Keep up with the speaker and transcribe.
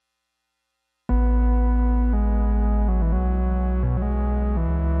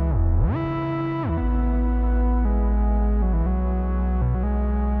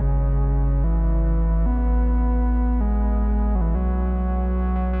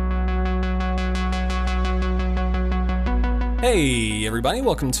Hey everybody,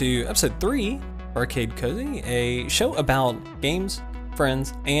 welcome to episode 3 of Arcade Cozy, a show about games,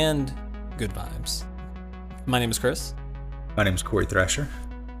 friends, and good vibes. My name is Chris. My name is Corey Thrasher.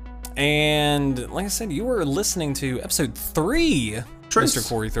 And like I said, you were listening to episode 3, Trace. Mr.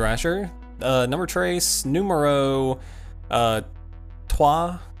 Corey Thrasher. Number trace, numero,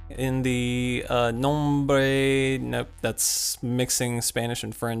 trois in the nombre. Nope, that's mixing Spanish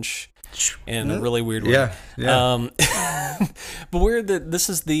and French in a really weird way. Yeah. But this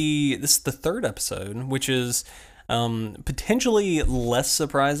is the third episode, which is potentially less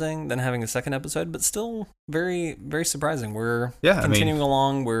surprising than having a second episode, but still very, very surprising. We're continuing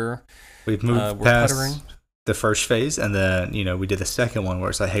along. We've moved we're past puttering the first phase, and then we did the second one where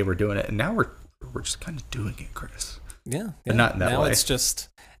it's like, hey, we're doing it, and now we're just kind of doing it, Chris. Yeah. But not in that now way. It's just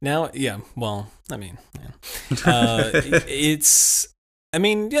now. Yeah. Well, I mean, yeah. It's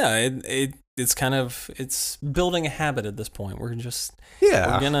building a habit at this point. We're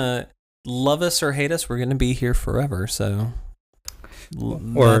gonna love us or hate us. We're gonna be here forever. So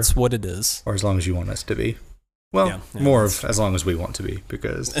that's what it is. Or as long as you want us to be. Well, as long as we want to be,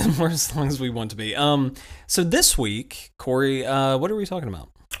 because more as long as we want to be. So this week, Corey, what are we talking about?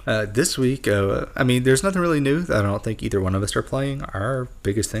 This week, there's nothing really new that I don't think either one of us are playing. Our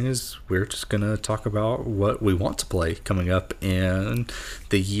biggest thing is we're just going to talk about what we want to play coming up in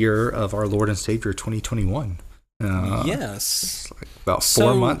the year of our Lord and Savior 2021. Yes. It's like about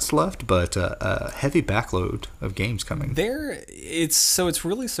 4 months left, but a heavy backload of games coming. It's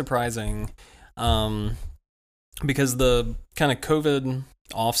really surprising because the kind of COVID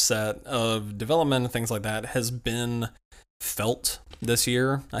offset of development and things like that has been felt this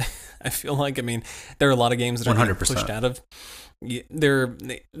year. I feel like, there are a lot of games that are getting pushed out of. There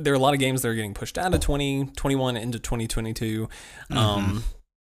are a lot of games that are getting pushed out of 2021 into 2022.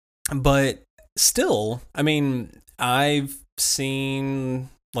 But still, I've seen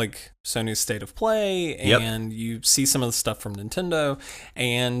like Sony's State of Play, and you see some of the stuff from Nintendo,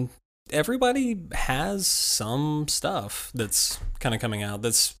 and everybody has some stuff that's kind of coming out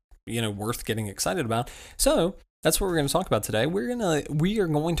that's worth getting excited about. So that's what we're going to talk about today. We are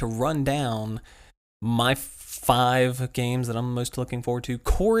going to run down my 5 games that I'm most looking forward to,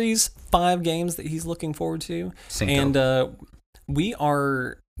 Corey's 5 games that he's looking forward to, and we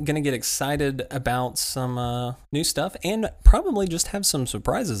are going to get excited about some new stuff and probably just have some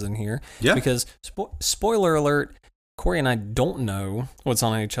surprises in here. Yeah. Because spoiler alert, Corey and I don't know what's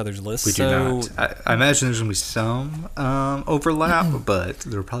on each other's lists. We do not. I imagine there's going to be some overlap, but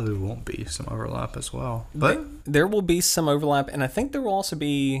there probably won't be some overlap as well. But there will be some overlap, and I think there will also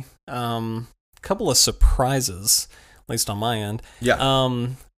be a couple of surprises, at least on my end. Yeah.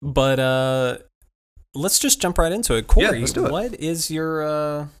 But let's just jump right into it. Corey, let's do it. What is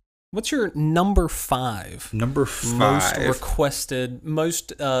your what's your number 5? Number 5. Most requested,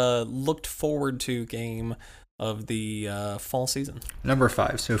 most looked forward to game of the fall season. Number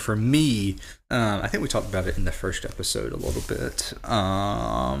 5. So for me, I think we talked about it in the first episode a little bit,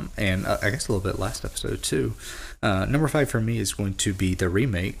 and I guess a little bit last episode too. Number 5 for me is going to be the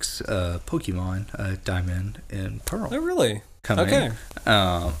remakes, Pokemon Diamond and Pearl. Oh, really? Coming. Okay.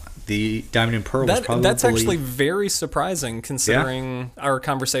 The Diamond and Pearl was probably... That's actually very surprising considering our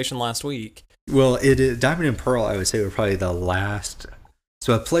conversation last week. Well, Diamond and Pearl, I would say, were probably the last...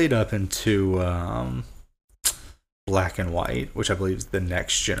 So I played up into Black and White, which I believe is the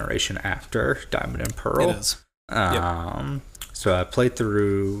next generation after Diamond and Pearl. It is. So I played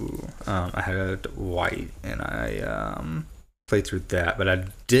through... I had White, and I... played through that, but I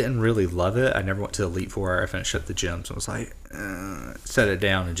didn't really love it. I never went to Elite Four. I finished up the gyms and was like, set it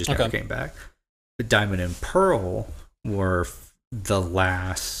down and just never came back. But Diamond and Pearl were the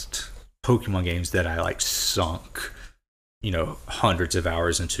last Pokemon games that I sunk, hundreds of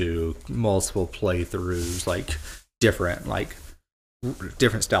hours into, multiple playthroughs, different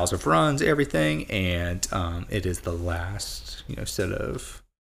styles of runs, everything, and it is the last, set of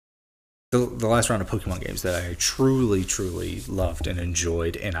the last round of Pokemon games that I truly, truly loved and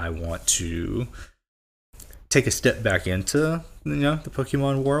enjoyed, and I want to take a step back into, the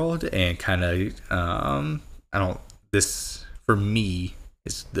Pokemon world and kind of, this, for me,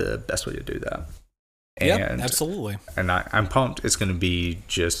 is the best way to do that. Yeah, absolutely. And I'm pumped. It's going to be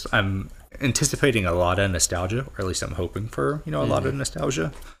I'm anticipating a lot of nostalgia, or at least I'm hoping for, a lot of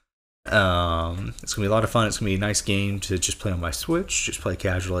nostalgia. It's going to be a lot of fun. It's going to be a nice game to just play on my Switch, just play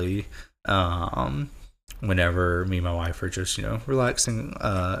casually. Whenever me and my wife are just relaxing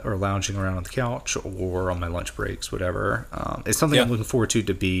or lounging around on the couch or on my lunch breaks, whatever. It's something I'm looking forward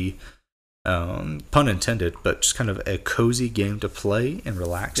to be pun intended, but just kind of a cozy game to play and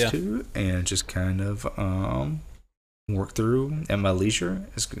relax to, and just kind of work through at my leisure.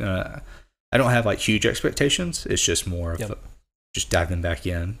 I don't have like huge expectations. It's just more of just diving back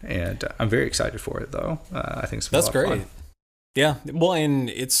in, and I'm very excited for it though. I think it's that's great. Fun. Yeah, well, and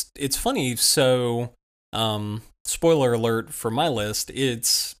it's funny. So, spoiler alert for my list,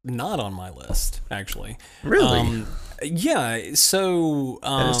 it's not on my list actually. Really? Yeah. So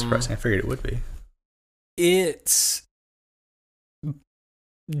that is surprising. I figured it would be. It's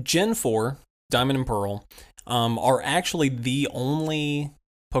Gen 4, Diamond and Pearl, are actually the only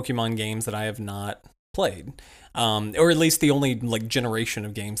Pokemon games that I have not played, or at least the only like generation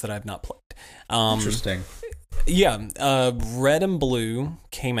of games that I have not played. Interesting. Yeah, Red and Blue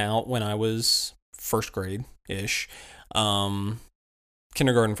came out when I was first grade ish,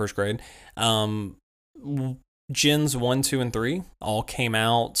 kindergarten, first grade. Gens 1, 2, and 3 all came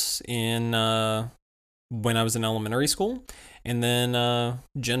out in when I was in elementary school, and then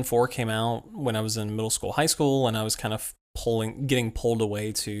Gen 4 came out when I was in middle school, high school, and I was kind of getting pulled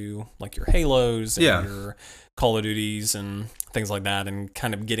away to like your Halos and your Call of Duties and things like that, and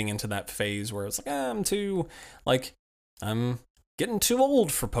kind of getting into that phase where it's like, I'm getting too old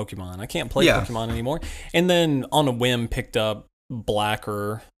for Pokemon. I can't play Pokemon anymore. And then on a whim picked up Black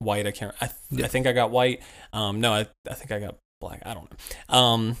or White. I think I got White. No, I think I got Black. I don't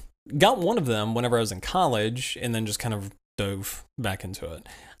know. Got one of them whenever I was in college, and then just kind of dove back into it.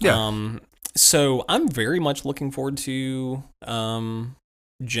 Yeah. So I'm very much looking forward to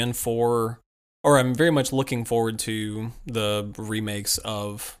Gen 4, or I'm very much looking forward to the remakes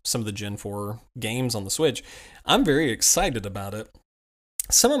of some of the Gen 4 games on the Switch. I'm very excited about it.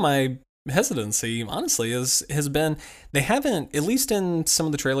 Some of my hesitancy, honestly, has been they haven't, at least in some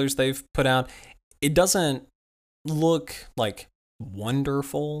of the trailers they've put out, it doesn't look like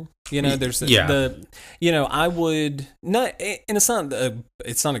wonderful. There's I would not, and it's not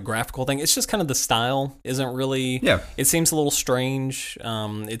a graphical thing. It's just kind of the style isn't really. Yeah. It seems a little strange.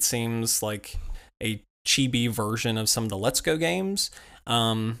 It seems like a chibi version of some of the Let's Go games.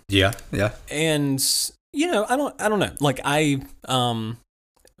 Yeah. And I don't know. Like I'm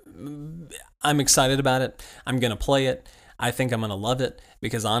excited about it. I'm gonna play it. I think I'm gonna love it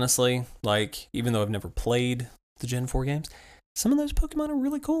because honestly, like even though I've never played the Gen 4 games, some of those Pokemon are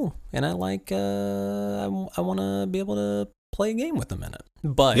really cool, and I like. I want to be able to play a game with them in it.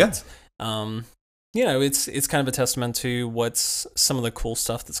 But it's kind of a testament to what's some of the cool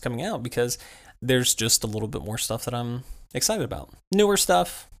stuff that's coming out, because there's just a little bit more stuff that I'm excited about. Newer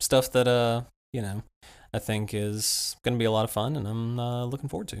stuff that I think is going to be a lot of fun, and I'm looking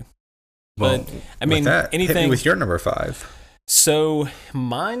forward to. Well, but I mean, anything hit me with your number 5. So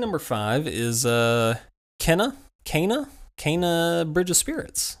my number 5 is Kena Bridge of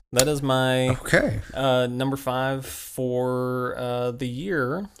Spirits. That is my number 5 for the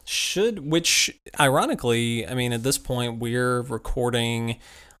year. Which ironically, I mean, at this point we're recording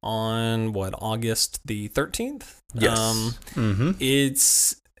on August the 13th. Yes.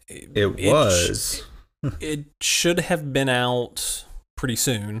 It should have been out pretty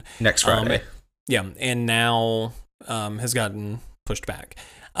soon. Next Friday. And now has gotten pushed back.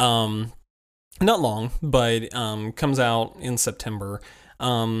 Not long, but comes out in September.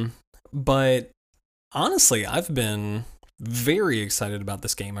 But honestly, I've been very excited about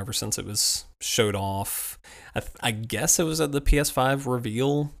this game ever since it was showed off. I guess it was at the PS5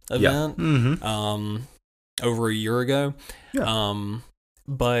 reveal event over a year ago. Yeah.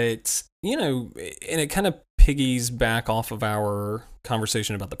 But, and it kind of piggies back off of our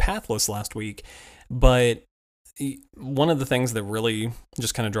conversation about the Pathless last week. But one of the things that really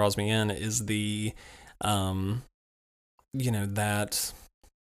just kind of draws me in is the, that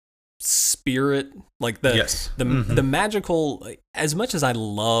spirit, like the magical, as much as I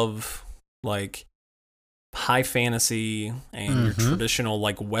love like high fantasy and your traditional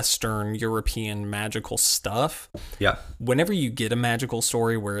like Western European magical stuff. Yeah. Whenever you get a magical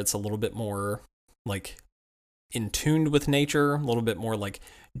story where it's a little bit more like in tuned with nature, a little bit more like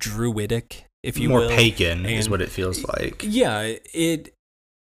druidic, if you will. More pagan is what it feels like. Yeah,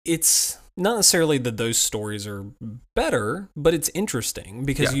 it's not necessarily that those stories are better, but it's interesting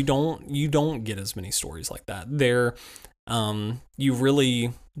because you don't get as many stories like that. You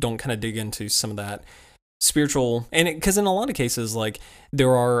really don't kind of dig into some of that spiritual, and because in a lot of cases, like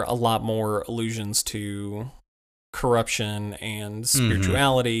there are a lot more allusions to corruption and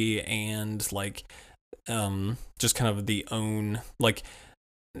spirituality and like just kind of the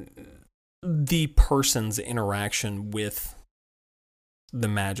person's interaction with the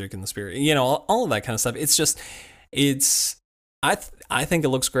magic and the spirit, all of that kind of stuff. It's just, I think it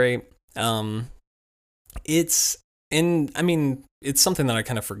looks great. It's and I mean, it's something that I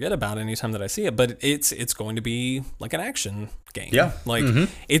kind of forget about anytime that I see it, but it's going to be like an action game. Yeah. Like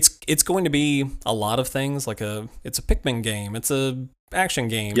it's going to be a lot of things. Like it's a Pikmin game. It's a action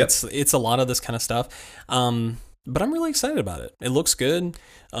game. Yep. It's a lot of this kind of stuff. But I'm really excited about it. It looks good.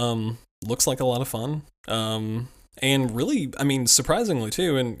 Looks like a lot of fun. And really, I mean, surprisingly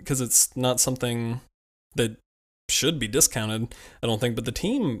too, and because it's not something that should be discounted, I don't think, but the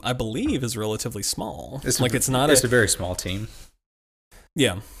team, I believe, is relatively small. It's a very small team.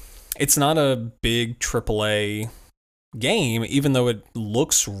 Yeah. It's not a big AAA game, even though it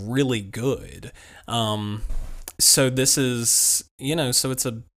looks really good. So this is, so it's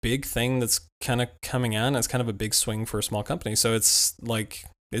a big thing that's kind of coming out, and it's kind of a big swing for a small company. So it's like,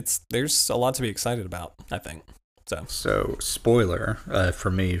 there's a lot to be excited about, I think. So spoiler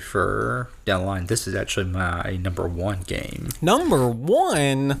for me for down the line, this is actually my number one game. Number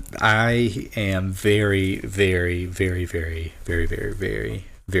one? I am very, very, very, very, very, very, very,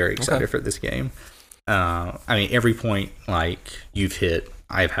 very excited for this game. I mean, every point like you've hit,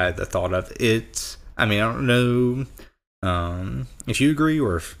 I've had the thought of it. I mean, I don't know if you agree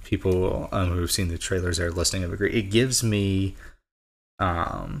or if people who've seen the trailers that are listening have agreed. It gives me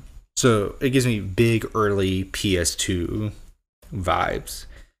So it gives me big early PS2 vibes.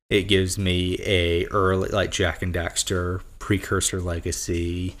 It gives me a early like Jak and Daxter precursor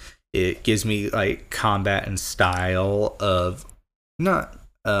Legacy. It gives me like combat and style of not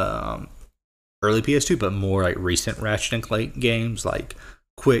early PS2, but more like recent Ratchet and Clank games, like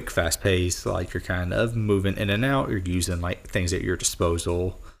quick, fast paced. Like you're kind of moving in and out. You're using like things at your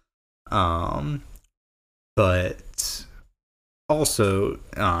disposal. But also,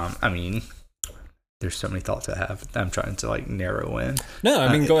 I mean, there's so many thoughts I have. I'm trying to like narrow in. No,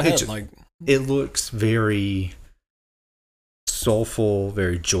 I mean, go ahead. It looks very soulful,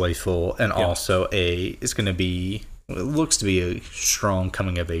 very joyful, and also it's going to be. It looks to be a strong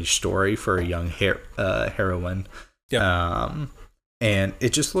coming of age story for a young heroine. Yeah. And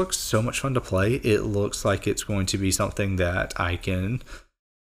it just looks so much fun to play. It looks like it's going to be something that I can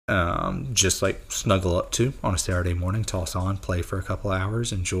just like snuggle up to on a Saturday morning, toss on, play for a couple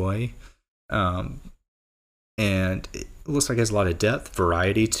hours, enjoy. And it looks like it has a lot of depth,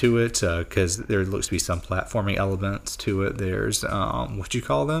 variety to it, because there looks to be some platforming elements to it. There's what you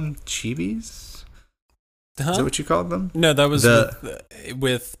call them? Chibis? Is that what you called them? No, that was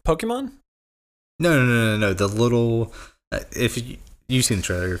with Pokemon? No. The little if you've seen the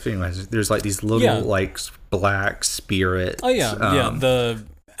trailer, if anyone has, there's like these little like black spirits. Oh yeah.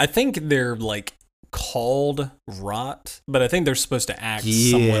 I think they're like called rot, but I think they're supposed to act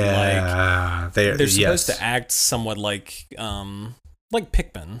somewhat like they're supposed to act somewhat like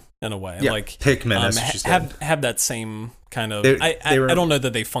Pikmin in a way. Yeah, like Pikmin have that same kind of I don't know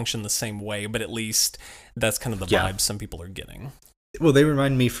that they function the same way, but at least that's kind of the vibe some people are getting. Well, they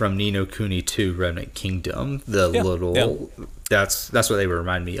remind me from Ni no Kuni 2 Remnant Kingdom. That's what they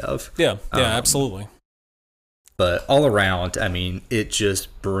remind me of. Yeah, absolutely. But all around, I mean, it just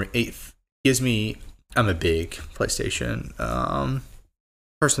it gives me. I'm a big PlayStation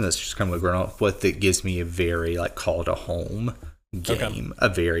person that's just kind of grown up with. It gives me a very like call to home game.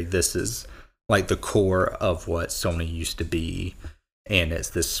 This is like the core of what Sony used to be. And it's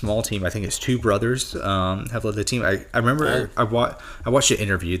this small team. I think it's two brothers have led the team. I remember I watched an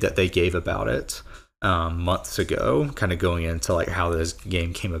interview that they gave about it months ago, kind of going into like how this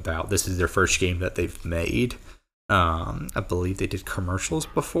game came about. This is their first game that they've made. I believe they did commercials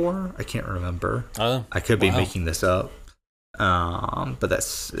before. I can't remember. I could be making this up. But that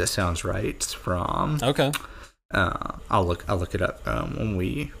sounds right. It's from I'll look it up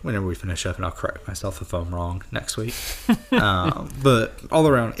whenever we finish up, and I'll correct myself if I'm wrong next week. But all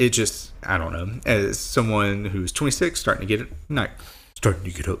around, it just, I don't know. As someone who's 26, starting to get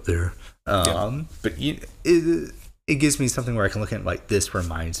up there. But it gives me something where I can look at like this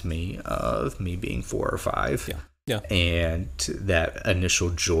reminds me of me being 4 or 5. Yeah. And that initial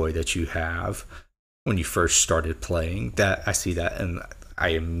joy that you have when you first started playing, that I see that and I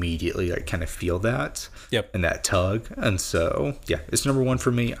immediately like kind of feel that. Yep. And that tug. And so, it's number one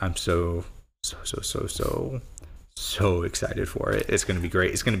for me. I'm so excited for it. It's going to be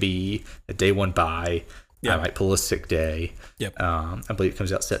great. It's going to be a day one buy. Yep. I might pull a sick day. Yep. I believe it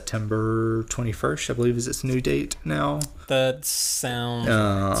comes out September 21st. I believe is its new date now. That sounds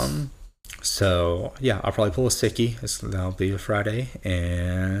right. So I'll probably pull a sickie. That'll be a Friday,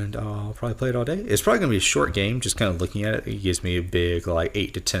 and I'll probably play it all day. It's probably gonna be a short game. Just kind of looking at it, it gives me a big like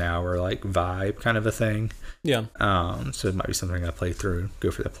 8 to 10 hour like vibe kind of a thing. Yeah. So it might be something I play through,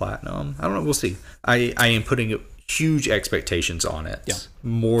 go for the platinum. I don't know. We'll see. I am putting huge expectations on it. Yeah.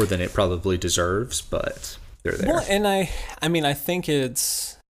 More than it probably deserves, but they're there. Well, and I mean, I think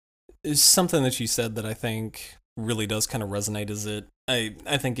it's something that you said that I think really does kind of resonate. Is it?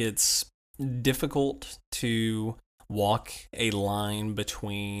 I think it's difficult to walk a line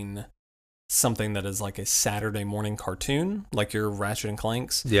between something that is like a Saturday morning cartoon, like your Ratchet and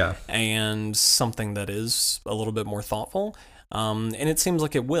Clanks, Yeah. and something that is a little bit more thoughtful. And it seems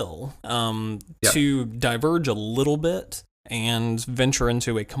like it will. To diverge a little bit and venture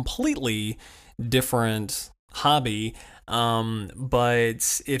into a completely different hobby.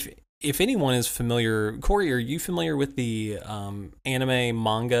 But if anyone is familiar, Corey, are you familiar with the anime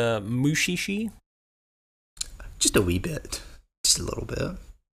manga Mushishi? Just a wee bit. Just a little bit.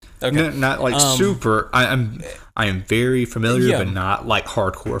 Okay. No, not like super. I am very familiar, but not like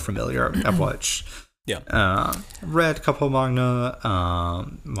hardcore familiar. I've watched. Yeah. Read a couple of manga.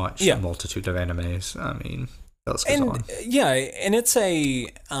 Watched a multitude of animes. I mean, that goes on. Yeah, and it's a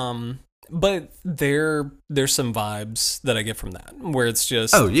but there's some vibes that I get from that where it's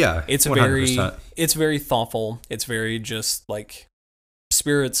just it's 100%. It's very thoughtful. It's very just like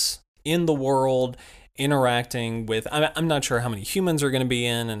spirits in the world interacting with. I'm not sure how many humans are going to be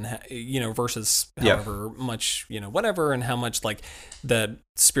in, and versus however much whatever, and how much like that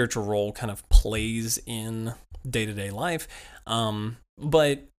spiritual role kind of plays in day-to-day life.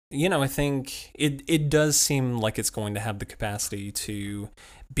 But I think it does seem like it's going to have the capacity to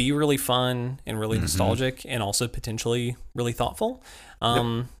be really fun and really nostalgic, and also potentially really thoughtful.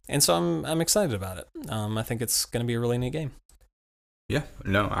 And so I'm excited about it. I think it's going to be a really neat game. Yeah.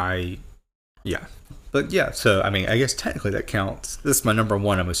 No, But yeah, so I mean, I guess technically that counts. This is my number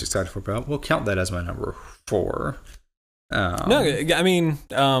one I'm most excited for, but we'll count that as my number 4. No, I mean,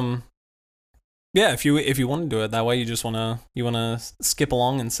 yeah, if you want to do it that way, you want to skip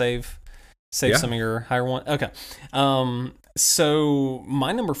along and save some of your higher one. Okay. So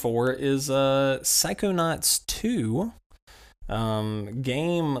my number 4 is Psychonauts 2.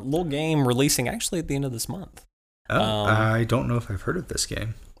 Little game releasing actually at the end of this month. I don't know if I've heard of this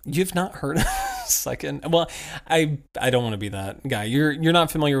game. You've not heard of Well, I don't want to be that guy. You're not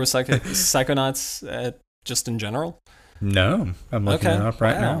familiar with Psychonauts just in general? No, I'm looking it up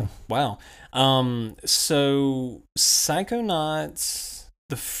right now. Wow. So Psychonauts,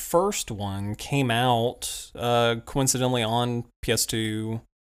 the first one came out coincidentally on PS2,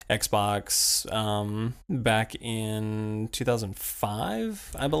 Xbox, back in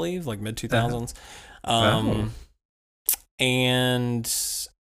 2005, I believe, like mid 2000s. And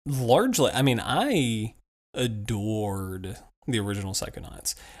largely, I mean, I adored the original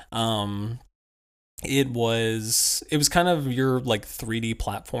Psychonauts. It was kind of your like 3D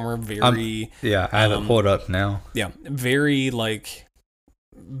platformer, very I have it pulled up now. Yeah, very like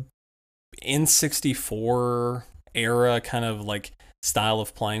N64 era kind of like style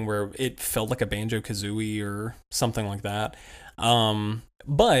of playing, where it felt like a Banjo-Kazooie or something like that.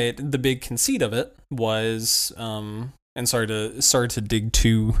 But the big conceit of it was and sorry to dig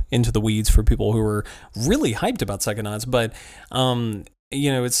too into the weeds for people who are really hyped about Psychonauts, but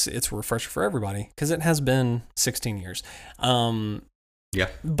it's a refresher for everybody because it has been 16 years.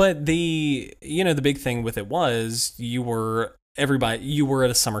 But the big thing with it was you were at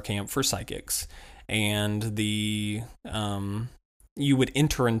a summer camp for psychics, and you would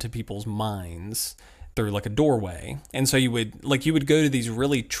enter into people's minds through like a doorway, and so you would go to these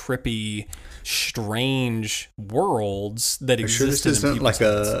really trippy, strange worlds that existed in people's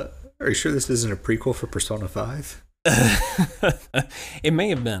heads. Are you sure this isn't a prequel for Persona 5? It may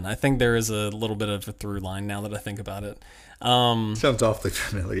have been. I think there is a little bit of a through line now that I think about it. Sounds awfully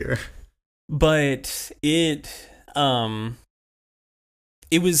familiar. But it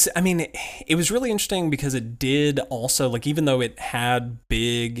was really interesting because it did also, like, even though it had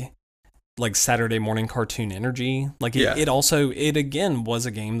big like Saturday morning cartoon energy, like it again was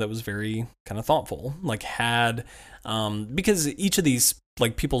a game that was very kind of thoughtful, like had because each of these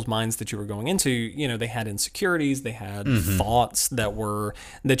like people's minds that you were going into, they had insecurities, they had thoughts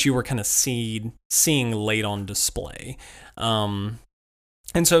that you were kind of seeing laid on display.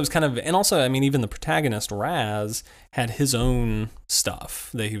 And so it was kind of, and also, I mean, even the protagonist, Raz, had his own stuff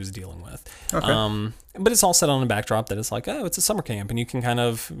that he was dealing with. Okay. But it's all set on a backdrop that it's like, oh, it's a summer camp, and you can kind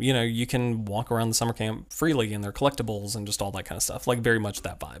of, you can walk around the summer camp freely, and there are collectibles and just all that kind of stuff, like very much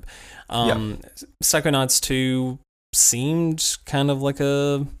that vibe. Psychonauts 2 seemed kind of like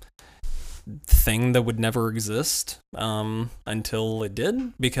a thing that would never exist until it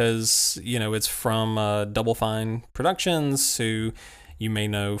did, because, it's from Double Fine Productions, who you may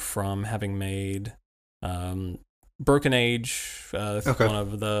know from having made Broken Age, one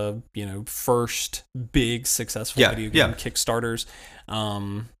of the first big successful video game Kickstarters.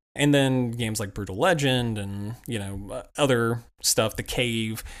 and then games like Brutal Legend and other stuff, The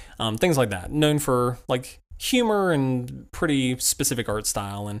Cave, things like that, known for like humor and pretty specific art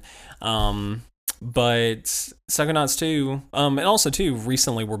style. And but Psychonauts 2, and also too,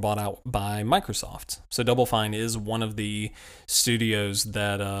 recently were bought out by Microsoft. So Double Fine is one of the studios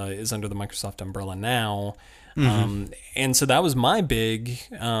that is under the Microsoft umbrella now. And so that was my big,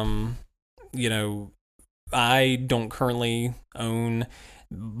 I don't currently own.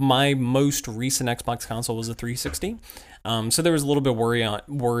 My most recent Xbox console was a 360. So there was a little bit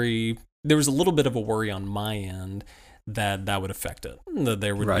there was a little bit of a worry on my end that would affect it. That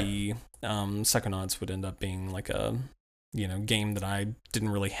there would be Psychonauts would end up being like a game that I didn't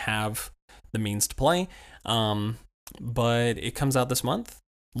really have the means to play. But it comes out this month.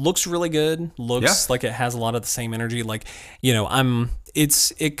 Looks really good. Looks like it has a lot of the same energy. Like,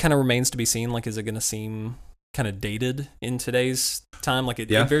 it kind of remains to be seen. Like, is it going to seem kind of dated in today's time? Like, it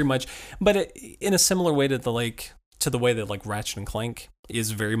very much, but in a similar way to the way that like Ratchet and Clank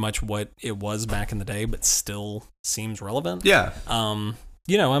is very much what it was back in the day, but still seems relevant. Yeah. I'm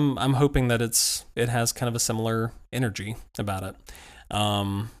hoping that it has kind of a similar energy about it.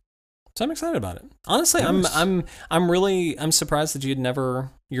 So I'm excited about it. Honestly, nice. I'm surprised that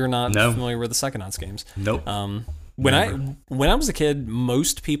you're not familiar with the Psychonauts games. Nope. When I was a kid,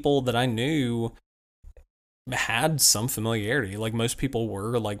 most people that I knew had some familiarity. Like most people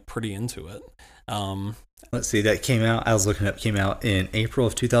were like pretty into it. Let's see, that came out. I was looking up. Came out in April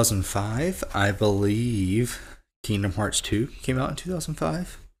of 2005, I believe. Kingdom Hearts 2 came out in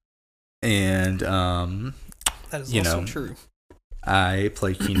 2005, and that is also true. I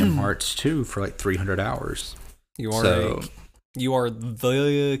played Kingdom Hearts 2 for like 300 hours. You are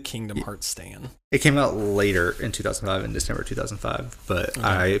the Kingdom Hearts stan. It came out later in 2005, in December 2005, but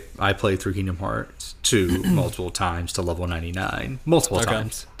okay. I played through Kingdom Hearts 2 multiple times to level 99.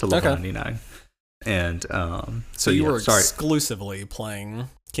 Times to level 99. And so you were exclusively playing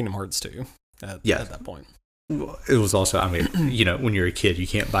Kingdom Hearts 2 at that point. It was also, I mean, when you're a kid, you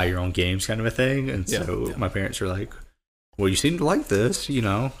can't buy your own games kind of a thing. And so my parents were like, well, you seem to like this, And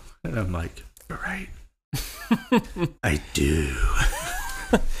I'm like, you're right. I do.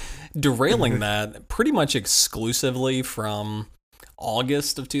 Derailing that pretty much exclusively from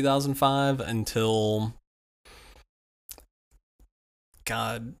August of 2005 until,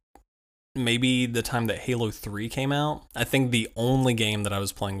 God, maybe the time that Halo 3 came out. I think the only game that I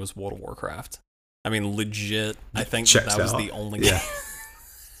was playing was World of Warcraft. I mean, legit, I think that was the only game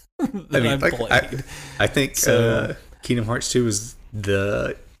that I played. I think Kingdom Hearts 2 was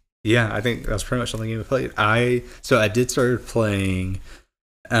I think that's pretty much the only game I played. I did start playing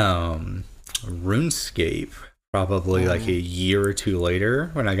RuneScape probably like a year or two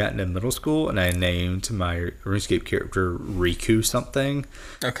later when I got into middle school, and I named my RuneScape character Riku something.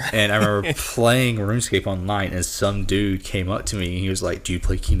 Okay. And I remember playing RuneScape online, and some dude came up to me and he was like, "Do you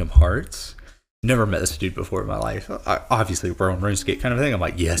play Kingdom Hearts?" Never met this dude before in my life. Obviously, we're on RuneScape kind of thing. I'm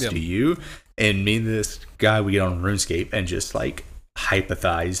like, yes, do you? And me and this guy, we get on RuneScape and just like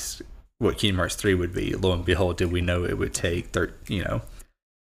hypothesize what Kingdom Hearts 3 would be. Lo and behold, did we know it would take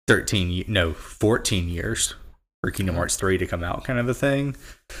 14 years for Kingdom Hearts 3 to come out, kind of a thing.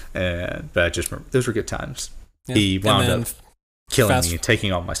 But I just remember, those were good times. Yeah. He wound up killing me and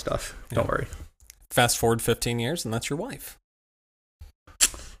taking all my stuff. Yeah. Don't worry. Fast forward 15 years, and that's your wife.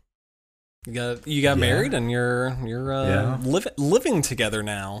 You got married, and you're living together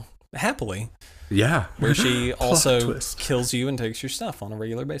now happily. Yeah, where she also kills you and takes your stuff on a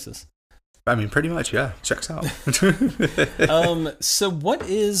regular basis. I mean, pretty much, yeah. Checks out. So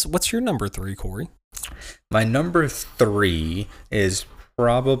what's your number 3, Corey? My number 3 is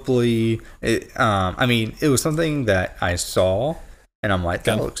probably it was something that I saw, and I'm like,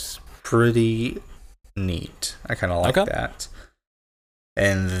 that looks pretty neat. I kind of like that.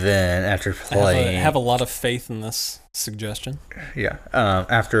 And then after playing... I have a lot of faith in this suggestion. Yeah.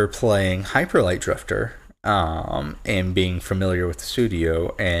 After playing Hyper Light Drifter, and being familiar with the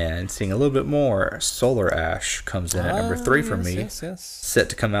studio and seeing a little bit more, Solar Ash comes in at number 3 for me. Yes. Set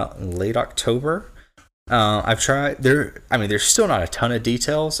to come out in late October. I've tried... there's still not a ton of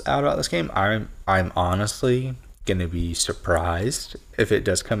details out about this game. I'm honestly going to be surprised if it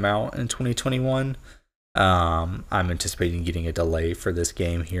does come out in 2021. I'm anticipating getting a delay for this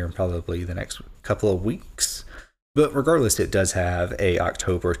game here in probably the next couple of weeks, but regardless, it does have a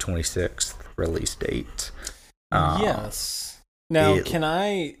October 26th release date. Yes. Now, can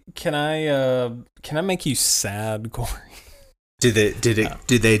I make you sad, Corey? Did they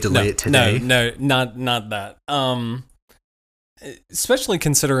delay it today? No, not that. especially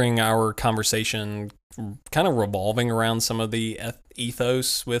considering our conversation kind of revolving around some of the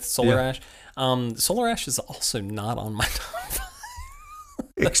ethos with Solar Ash. Solar Ash is also not on my top 5.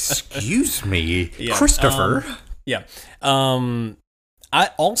 Excuse me, Christopher.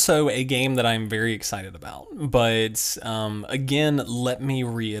 I also a game that I'm very excited about, but again, let me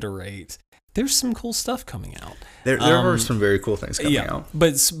reiterate, there's some cool stuff coming out. There are some very cool things coming out.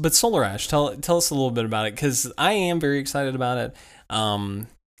 But Solar Ash, tell us a little bit about it, because I am very excited about it. I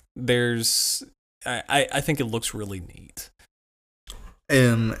think it looks really neat.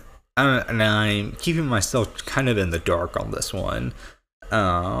 And I'm keeping myself kind of in the dark on this one,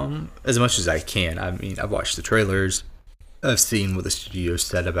 as much as I can. I mean, I've watched the trailers. I've seen what the studio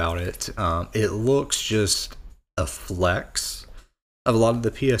said about it. It looks just a flex of a lot of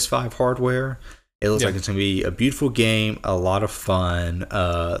the PS5 hardware. It looks like it's going to be a beautiful game, a lot of fun.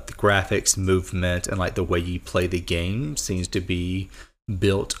 The graphics, movement, and like the way you play the game seems to be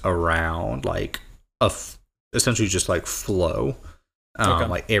built around like essentially just like flow.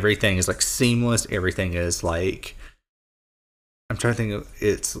 Like everything is like seamless. Everything is like, I'm trying to think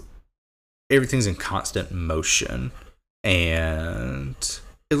of everything's in constant motion. And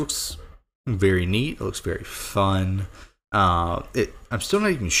it looks very neat. It looks very fun. I'm still not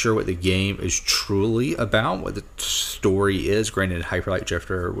even sure what the game is truly about, what the story is. Granted, Hyper Light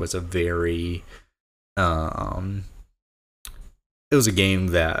Drifter was a very, it was a game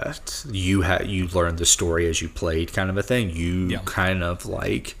that you learned the story as you played, kind of a thing. You kind of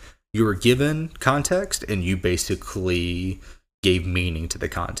like, you were given context and you basically gave meaning to the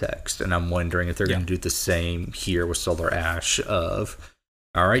context. And I'm wondering if they're going to do the same here with Solar Ash of,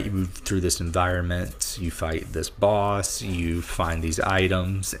 all right, you move through this environment, you fight this boss, you find these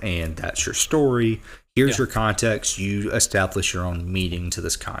items, and that's your story. Here's your context. You establish your own meaning to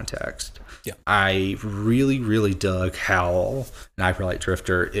this context. I really, really dug how in Hyper Light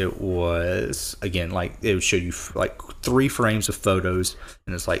Drifter it was, again, like it would show you like 3 frames of photos,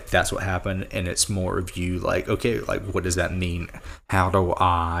 and it's like, that's what happened. And it's more of you like, okay, like what does that mean? How do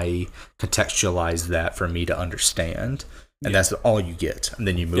I contextualize that for me to understand? And that's all you get. And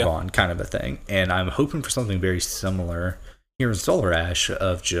then you move on, kind of a thing. And I'm hoping for something very similar here in Solar Ash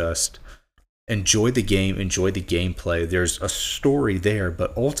of just enjoy the game, enjoy the gameplay. There's a story there,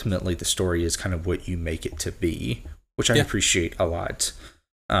 but ultimately the story is kind of what you make it to be, which I appreciate a lot.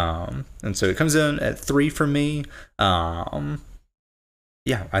 And so it comes in at 3 for me. I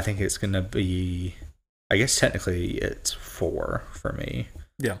think it's going to be, I guess technically it's 4 for me.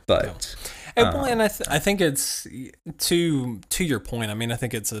 But and I think it's to your point. I mean, I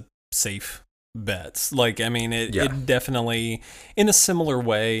think it's a safe bet. Like, I mean, it definitely, in a similar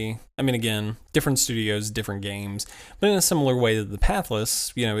way. I mean, again, different studios, different games, but in a similar way to the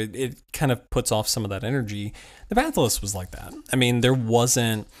Pathless, it kind of puts off some of that energy. The Pathless was like that. I mean, there was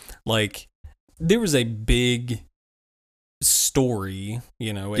a big story,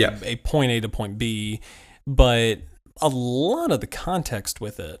 a point A to point B, but a lot of the context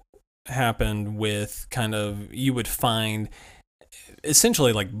with it happened with kind of, you would find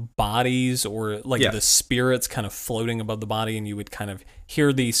essentially like bodies or like the spirits kind of floating above the body, and you would kind of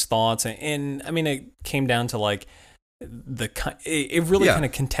hear these thoughts. And I mean, it came down to like it really kind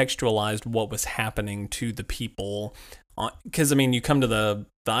of contextualized what was happening to the people. Because I mean, you come to the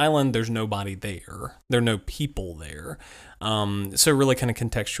island, there's nobody there. There are no people there. So it really kind of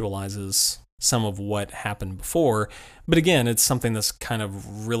contextualizes some of what happened before. But again, it's something that's kind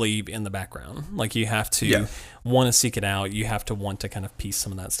of really in the background. Like, you have to want to seek it out. You have to want to kind of piece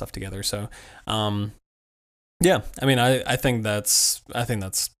some of that stuff together. So, I mean, I think that's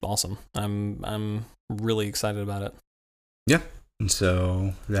awesome. I'm really excited about it. Yeah. And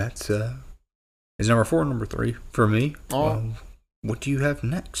so that's is number 4, number 3 for me. What do you have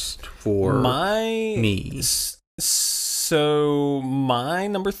next for me? So my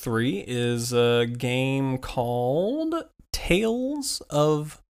number 3 is a game called Tales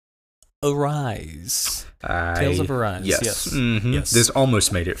of Arise. Tales of Arise. Yes. Mm-hmm. Yes. This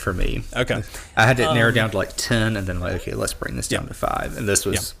almost made it for me. Okay. I had it narrowed down to like 10, and then like, okay, let's bring this down to 5. And this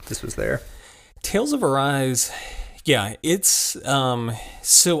was there. Tales of Arise. Yeah, it's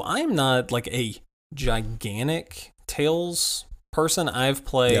so I'm not like a gigantic Tales person. I've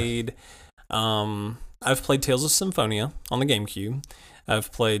played Tales of Symphonia on the GameCube.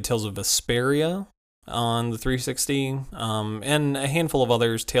 I've played Tales of Vesperia on the 360, and a handful of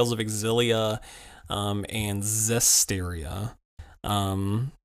others, Tales of Exilia, and Zestiria,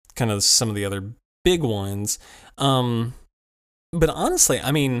 kind of some of the other big ones. But honestly,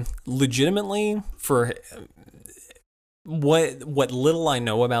 I mean, legitimately, what little I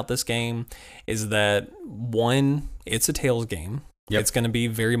know about this game is that, one, it's a Tales game. Yep. It's going to be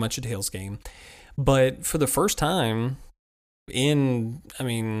very much a Tales game. But for the first time in, I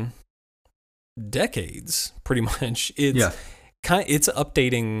mean, decades, pretty much, it's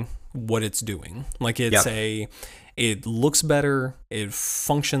updating what it's doing. Like, it looks better, it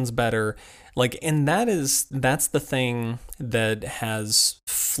functions better. Like, and that's the thing that has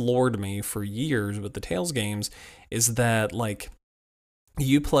floored me for years with the Tales games, is that, like,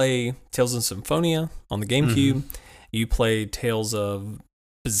 you play Tales of Symphonia on the GameCube, you play Tales of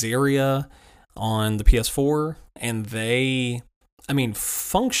Berseria on the PS4, and they, I mean,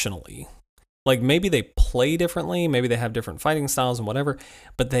 functionally, like, maybe they play differently, maybe they have different fighting styles and whatever,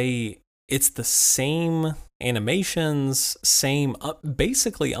 but it's the same animations,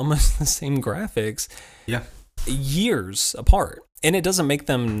 basically almost the same graphics. Yeah. Years apart. And it doesn't make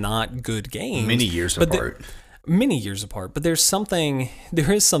them not good games. Many years apart. Many years apart. But there is something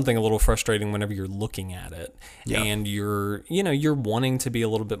a little frustrating whenever you're looking at it. Yeah. And you're wanting to be a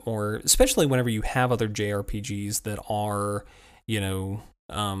little bit more, especially whenever you have other JRPGs that are,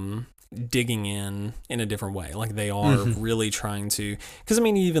 digging in a different way. Like, they are really trying to, because I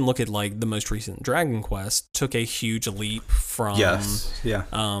mean, you even look at, like, the most recent Dragon Quest took a huge leap from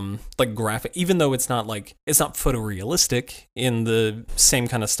like graphic, even though it's not photorealistic in the same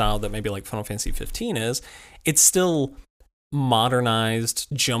kind of style that maybe like Final Fantasy 15 is. It's still modernized,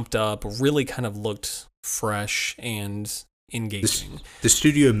 jumped up, really kind of looked fresh and engaging. The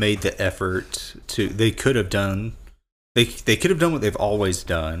studio made the effort to, they could have done what they've always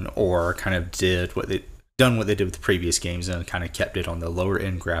done, or kind of did what they did with the previous games and kind of kept it on the lower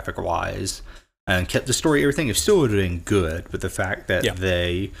end graphic wise and kept the story, everything. It still would have been good, but the fact that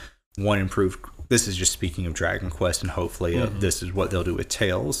they improved. This is just speaking of Dragon Quest, and hopefully this is what they'll do with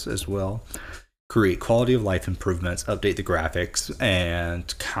Tales as well. Create quality of life improvements, update the graphics,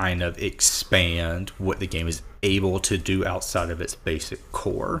 and kind of expand what the game is able to do outside of its basic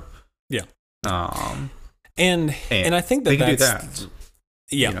core. Yeah. And I think that they can that's, do that.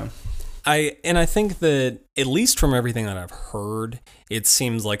 Yeah. I think that, at least from everything that I've heard, it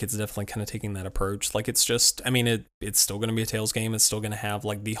seems like it's definitely kind of taking that approach. Like, it's just, I mean, it's still going to be a Tales game. It's still going to have,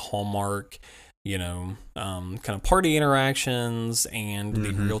 like, the hallmark, kind of party interactions and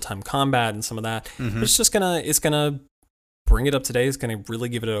the real-time combat and some of that. But it's gonna bring it up today. It's going to really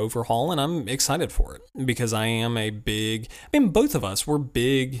give it an overhaul, and I'm excited for it, because I am both of us, we're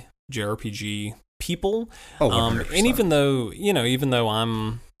big JRPG people. And even though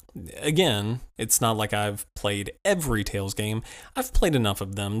I'm, again, it's not like I've played every Tales game, I've played enough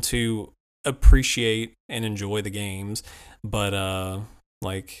of them to appreciate and enjoy the games. But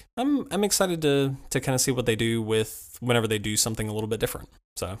like, I'm excited to kind of see what they do with whenever they do something a little bit different.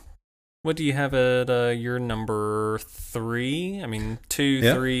 So, what do you have at your number 3? I mean,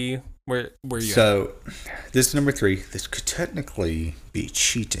 2, 3. Where you So, this is number 3. This could technically be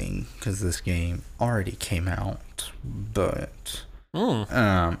cheating because this game already came out, but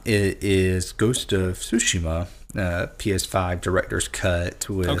it is Ghost of Tsushima, PS5 Director's Cut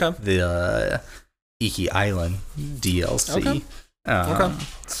with the Iki Island DLC.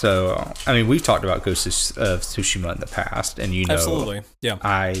 So, I mean, we've talked about Ghost of Tsushima in the past, and absolutely, yeah,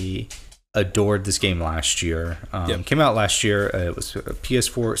 I adored this game last year. Came out last year. It was a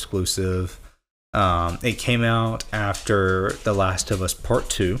PS4 exclusive. It came out after The Last of Us Part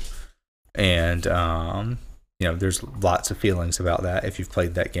 2, and there's lots of feelings about that if you've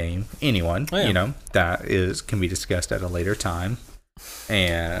played that game. Anyone, that can be discussed at a later time.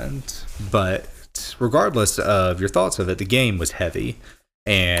 But regardless of your thoughts of it, the game was heavy,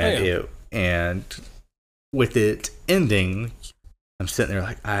 and with it ending, I'm sitting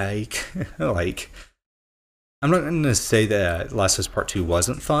there like I'm not going to say that Last of Us Part 2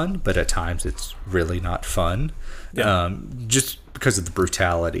 wasn't fun, but at times it's really not fun, just because of the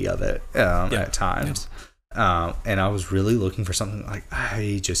brutality of it at times. And I was really looking for something like,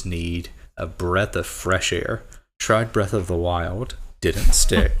 I just need a breath of fresh air. Tried Breath of the Wild, didn't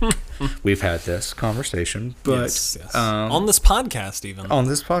stick. We've had this conversation, but yes. On this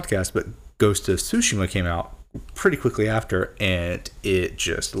podcast, but Ghost of Tsushima came out pretty quickly after, and it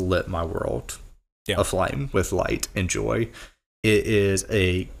just lit my world aflame with light and joy. It is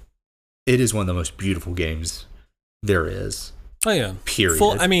one of the most beautiful games there is. Oh yeah, period.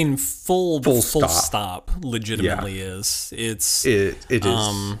 Full stop. Legitimately is. It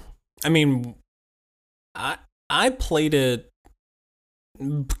is. I mean, I played it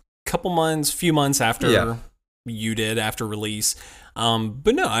few months after you did, after release.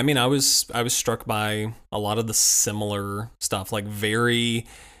 But no, I mean, I was struck by a lot of the similar stuff, like very,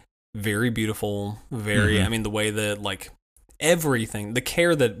 very beautiful, very, I mean, the way that, like, everything, the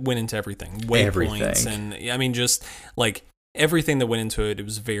care that went into everything, waypoints, and I mean, just like everything that went into it, it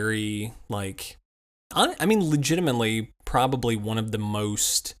was very like, I mean, legitimately, probably one of the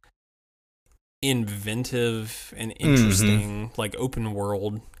most inventive and interesting like open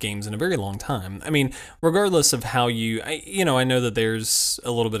world games in a very long time. I mean, regardless of how I know that there's a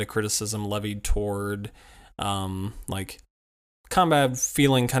little bit of criticism levied toward like combat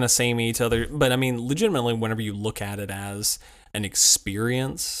feeling kind of samey to other, but I mean, legitimately, whenever you look at it as an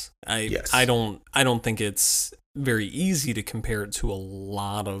experience, I don't think it's very easy to compare it to a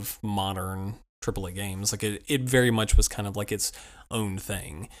lot of modern AAA games. Like it very much was kind of like its own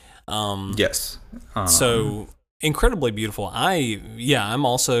thing. So incredibly beautiful. I'm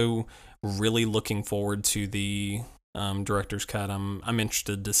also really looking forward to the director's cut. I'm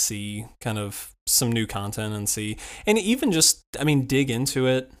interested to see kind of some new content and even just, I mean, dig into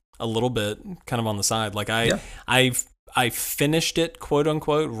it a little bit kind of on the side. Like I finished it, quote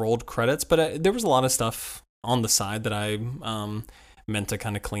unquote, rolled credits, but there was a lot of stuff on the side that I meant to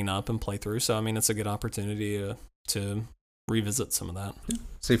kind of clean up and play through. So I mean, it's a good opportunity to revisit some of that.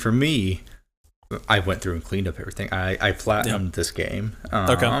 See, for me, I went through and cleaned up everything. I platinumed this game.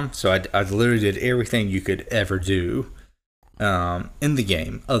 So I literally did everything you could ever do in the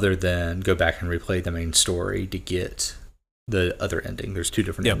game, other than go back and replay the main story to get the other ending. There's 2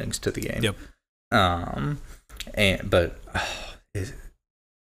 different endings to the game.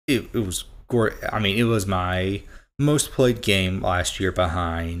 It was I mean, it was my most played game last year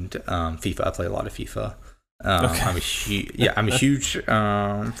behind FIFA. I play a lot of FIFA. I'm a huge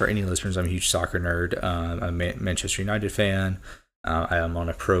for any listeners, I'm a huge soccer nerd. I'm a Manchester United fan. I am on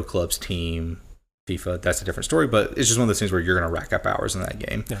a pro clubs team. FIFA, that's a different story, but it's just one of those things where you're going to rack up hours in that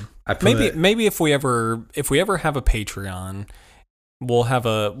game. Maybe if we ever have a Patreon,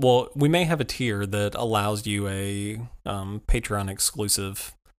 we may have a tier that allows you a Patreon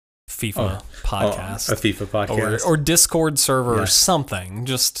exclusive FIFA podcast, a FIFA podcast, or Discord server or something.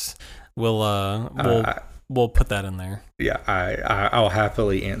 Just we'll put that in there. Yeah, I'll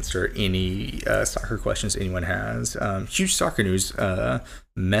happily answer any soccer questions anyone has. Huge soccer news.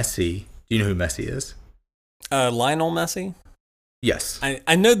 Messi. Do you know who Messi is? Lionel Messi? Yes.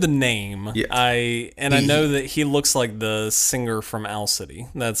 I know the name. Yes. I know that he looks like the singer from Owl City.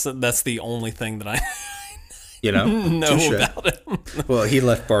 That's the only thing that I know about him. Well, he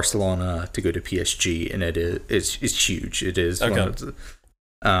left Barcelona to go to PSG, and it's huge. It is one of the,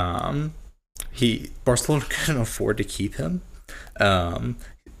 Barcelona couldn't afford to keep him,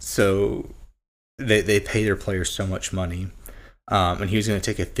 so they pay their players so much money, and he was going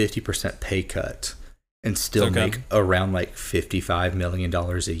to take a 50% pay cut and still make around like $55 million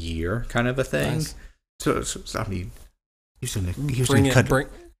a year, kind of a thing. Nice. So I mean, he was going to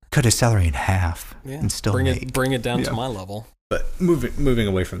cut his salary in half and still bring it down to my level. But moving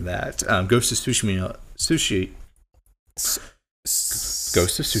away from that, Ghost of Tsushima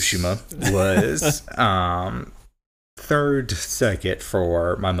was second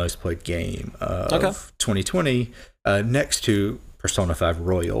for my most played game of 2020, next to Persona 5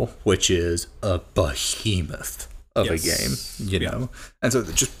 Royal, which is a behemoth of a game, you know. And so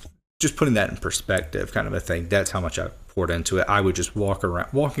just putting that in perspective, kind of a thing. That's how much I poured into it. I would just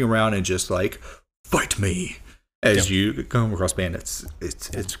walking around and just like, fight me as you come across bandits.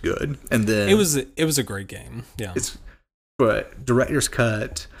 It's good. And then it was a great game. Yeah. But director's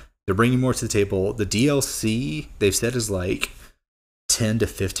cut, they're bringing more to the table. The DLC they've said is like 10 to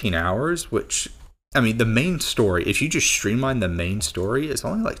 15 hours, which, I mean, the main story, if you just streamline the main story, it's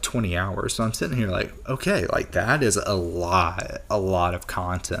only like 20 hours. So I'm sitting here like, okay, like that is a lot of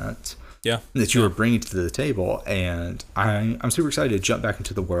content that you were bringing to the table. And I'm super excited to jump back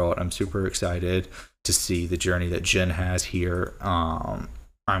into the world. I'm super excited to see the journey that Jen has here. I'm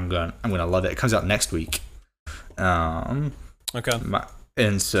gonna love it. It comes out next week. And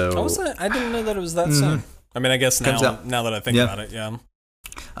so I didn't know that it was that soon. I mean, I guess now that I think about it,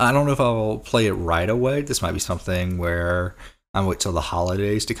 I don't know if I'll play it right away. This might be something where I wait till the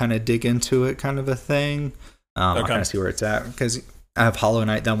holidays to kind of dig into it, kind of a thing. I'll kind of see where it's at, because I have Hollow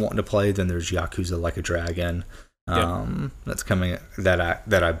Knight that I'm wanting to play. Then there's Yakuza Like a Dragon that's coming that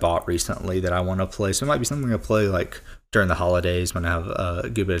I bought recently that I want to play. So it might be something I play like during the holidays when I have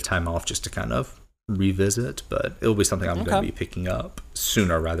a good bit of time off, just to kind of revisit. But it'll be something I'm going to be picking up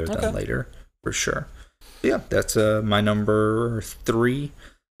sooner rather than later, for sure. Yeah, that's my number 3.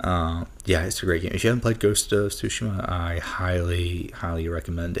 It's a great game. If you haven't played Ghost of Tsushima, I highly, highly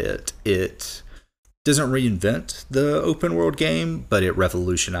recommend it. It doesn't reinvent the open world game, but it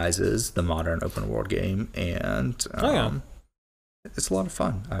revolutionizes the modern open world game, and it's a lot of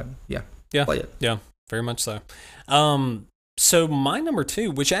fun. Play it. Yeah, very much so. So my number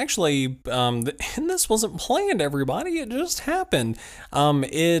two, which actually, and this wasn't planned, everybody, it just happened.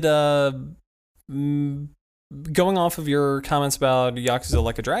 Mm, Going off of your comments about Yakuza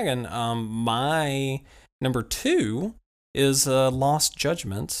Like a Dragon, my number two is Lost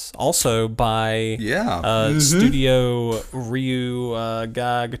Judgments, also by Studio Ryu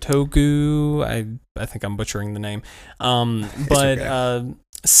Gagatoku. I think I'm butchering the name, but okay.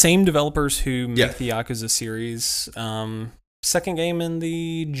 Same developers who make the Yakuza series. Second game in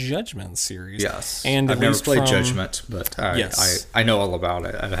the Judgment series. Yes, and I've never played Judgment, but I know all about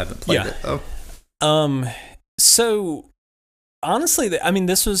it. I haven't played it though. So honestly, I mean,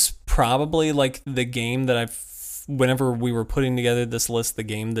 this was probably like the game that whenever we were putting together this list, the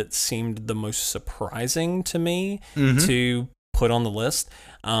game that seemed the most surprising to me to put on the list,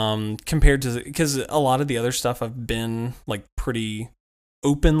 compared to, because a lot of the other stuff I've been like pretty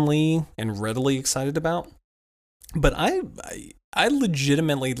openly and readily excited about. But I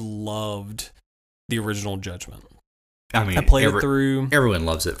legitimately loved the original Judgment. I mean, I played it through. Everyone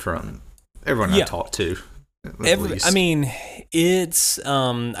loves it from everyone I talked to. I mean, it's.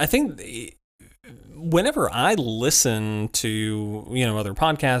 I think whenever I listen to other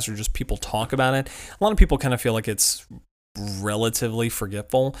podcasts or just people talk about it, a lot of people kind of feel like it's relatively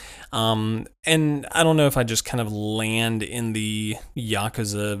forgetful. And I don't know if I just kind of land in the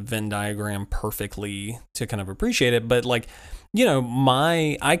Yakuza Venn diagram perfectly to kind of appreciate it, but like,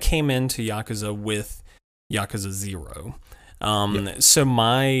 I came into Yakuza with Yakuza 0. So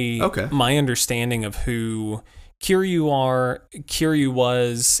my understanding of who Kiryu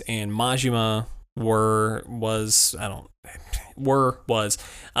was and Majima was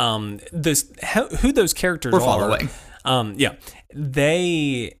who those characters We're following.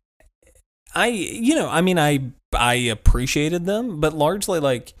 I appreciated them, but largely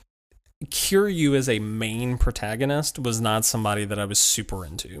like Kiryu as a main protagonist was not somebody that I was super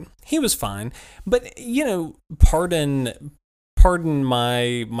into. He was fine, but pardon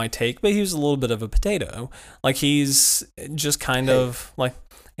my take, but he was a little bit of a potato. Like he's just kind of like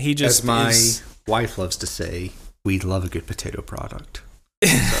he just as my wife loves to say, we love a good potato product.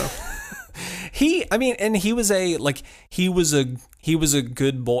 So. He was a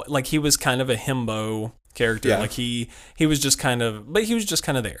good boy. Like he was kind of a himbo character. Yeah. Like he was just kind of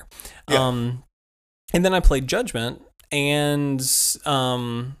there. Yeah. And then I played Judgment, and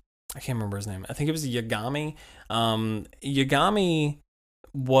I can't remember his name. I think it was Yagami. Yagami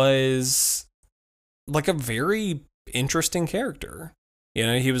was like a very interesting character.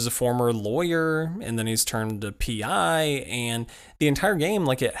 He was a former lawyer, and then he's turned to PI, and the entire game,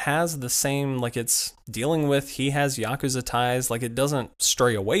 like, it has the same, like, it's dealing with, he has Yakuza ties, like, it doesn't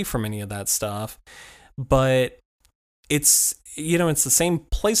stray away from any of that stuff, but it's, it's the same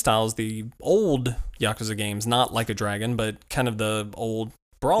playstyle as the old Yakuza games, not Like a Dragon, but kind of the old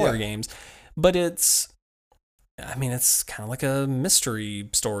brawler games, but it's kind of like a mystery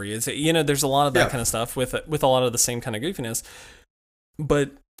story. It's, there's a lot of that kind of stuff with a lot of the same kind of goofiness.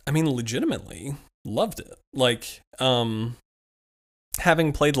 But I mean, legitimately loved it. Like, having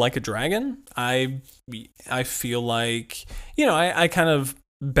played Like a Dragon, I feel like, I kind of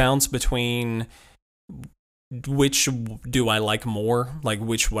bounce between which do I like more, like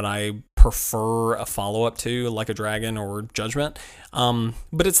which would I prefer a follow-up to, Like a Dragon or Judgment.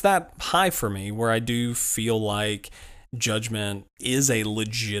 But it's that high for me where I do feel like Judgment is a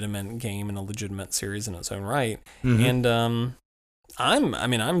legitimate game and a legitimate series in its own right. And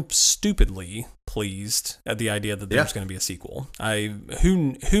I'm stupidly pleased at the idea that there's going to be a sequel.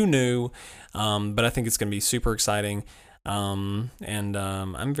 Who knew? But I think it's going to be super exciting. And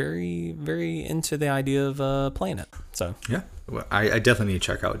I'm very, very into the idea of playing it. So yeah, well, I definitely need to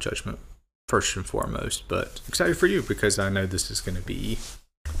check out Judgment first and foremost. But excited for you because I know this is going to be.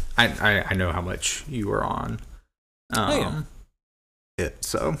 I know how much you were on. It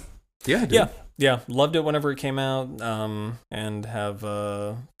so yeah, dude. Yeah, loved it whenever it came out, and have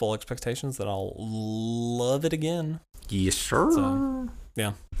full expectations that I'll love it again. Yes, sir. So,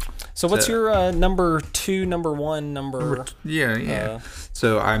 yeah. So what's your number two, number one, number?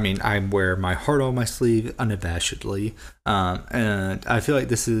 So I wear my heart on my sleeve unabashedly, and I feel like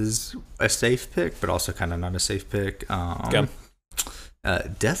this is a safe pick, but also kind of not a safe pick.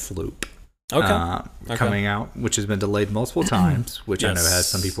 Deathloop. Coming out, which has been delayed multiple times, which I know has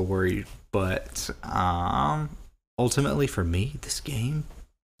some people worried. But ultimately, for me, this game,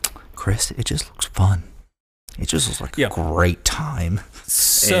 Chris, it just looks fun. It just looks like a great time.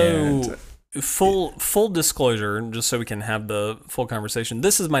 So, full disclosure, just so we can have the full conversation.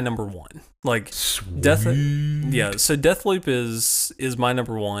 This is my number one. Like, so Deathloop is my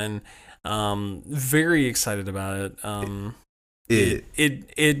number one. Very excited about it.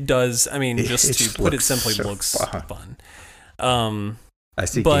 It does. I mean, just to put it simply, so looks fun. I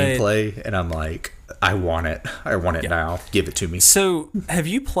see but, gameplay and I'm like, I want it. I want it now. Give it to me. So, have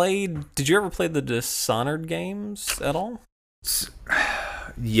you played? Did you ever play the Dishonored games at all?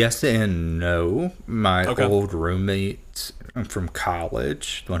 Yes and no. My old roommate from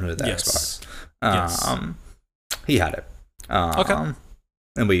college, the one who had the Xbox, he had it.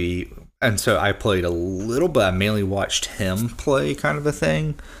 And so I played a little, but I mainly watched him play, kind of a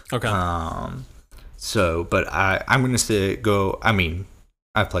thing. Okay. So, but I'm gonna say I mean,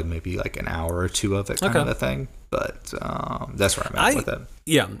 I played maybe like an hour or two of it, kind of a thing. But that's where I'm at with it.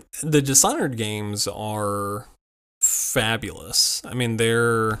 Yeah, the Dishonored games are fabulous. I mean,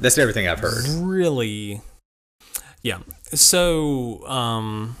 that's everything I've heard. Really, yeah.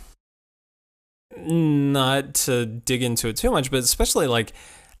 So, not to dig into it too much, but especially like,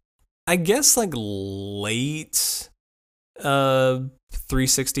 I guess like late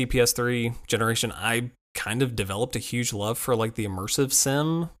 360 PS3 generation, I kind of developed a huge love for like the immersive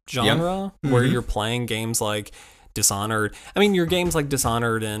sim genre, where you're playing games like Dishonored. I mean, your games like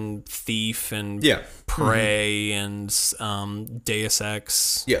Dishonored and Thief and Prey and Deus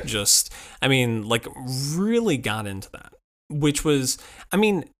Ex. Just, I mean, like really got into that, which was, I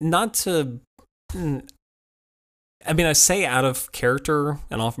mean, not to, I mean, I say out of character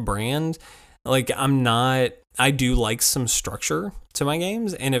and off brand, like I do like some structure to my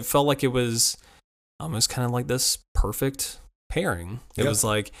games, and it felt like it was almost kind of like this perfect pairing. It was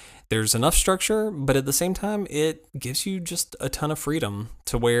like, there's enough structure, but at the same time, it gives you just a ton of freedom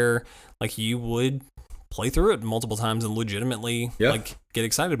to where like you would play through it multiple times and legitimately like get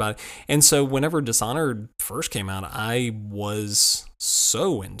excited about it. And so whenever Dishonored first came out, I was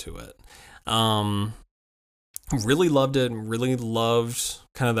so into it. Really loved it, really loved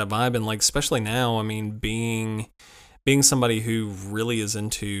kind of that vibe. And like, especially now, I mean, being somebody who really is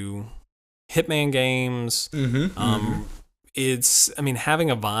into Hitman games, it's, I mean, having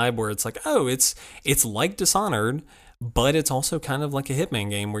a vibe where it's like, oh, it's like Dishonored, but it's also kind of like a Hitman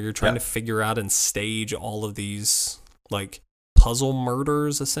game where you're trying to figure out and stage all of these like puzzle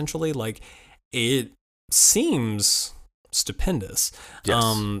murders, essentially. Like, it seems stupendous.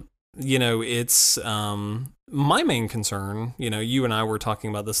 You know, it's my main concern, you know, you and I were talking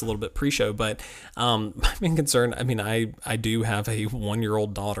about this a little bit pre-show, but my main concern, I mean, I do have a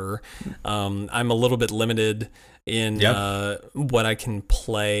 1-year-old daughter. I'm a little bit limited in what I can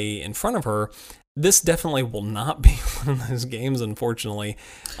play in front of her. This definitely will not be one of those games, unfortunately.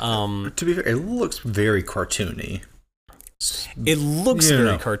 To be fair, it looks very cartoony. It looks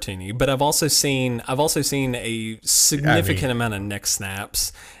very cartoony, but I've also seen a significant amount of neck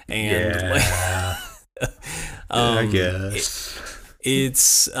snaps, and I guess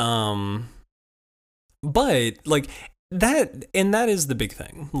it's but like that, and that is the big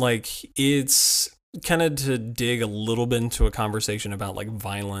thing. Like, it's kind of to dig a little bit into a conversation about like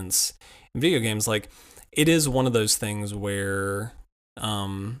violence in video games. Like, it is one of those things where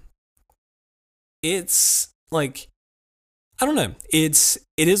it's like, I don't know. It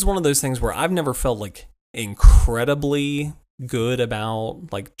is one of those things where I've never felt like incredibly good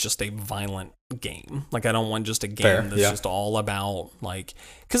about like just a violent game. Like, I don't want just a game that's just all about like,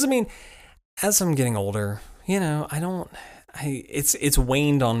 because I mean, as I'm getting older, you know, it's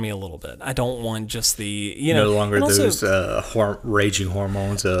waned on me a little bit. I don't want just the, you know, no longer those raging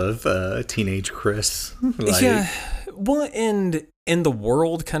hormones of teenage Chris. Like, yeah. Well, and the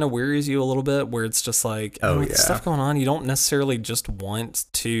world kind of wearies you a little bit, where it's just like, stuff going on. You don't necessarily just want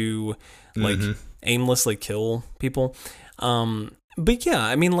to like aimlessly kill people. But yeah,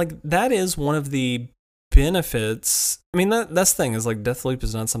 I mean, like, that is one of the benefits. I mean, that's the thing, is like, Deathloop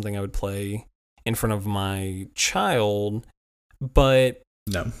is not something I would play in front of my child, but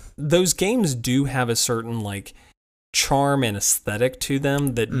those games do have a certain like charm and aesthetic to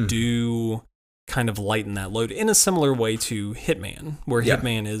them that do kind of lighten that load in a similar way to Hitman, where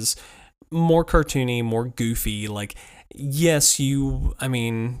Hitman is more cartoony, more goofy. Like, yes, you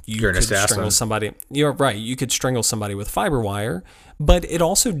could strangle somebody. You're right. You could strangle somebody with fiber wire, but it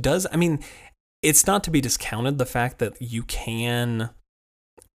also does. I mean, it's not to be discounted, the fact that you can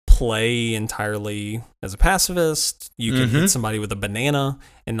play entirely as a pacifist. You can hit somebody with a banana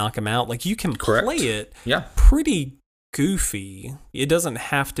and knock them out. Like, you can play it pretty goofy. It doesn't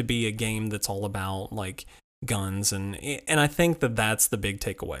have to be a game that's all about like guns, and I think that that's the big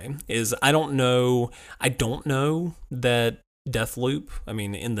takeaway. Is I don't know that Deathloop, I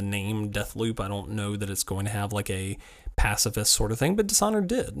mean, in the name Deathloop, I don't know that it's going to have like a pacifist sort of thing, but Dishonored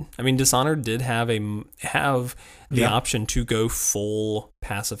did. I mean, Dishonored did have the option to go full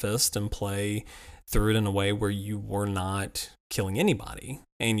pacifist and play through it in a way where you were not killing anybody,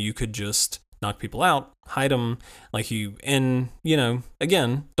 and you could just knock people out, hide them, and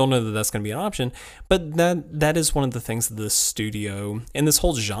again, don't know that that's going to be an option, but that is one of the things that this studio and this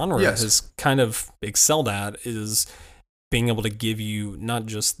whole genre has kind of excelled at, is being able to give you not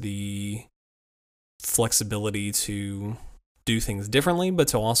just the flexibility to do things differently, but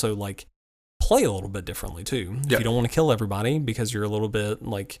to also play a little bit differently too. If you don't want to kill everybody because you're a little bit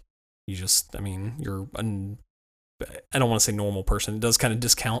you're I don't want to say normal person. It does kind of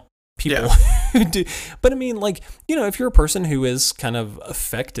discount people who do, but I mean, if you're a person who is kind of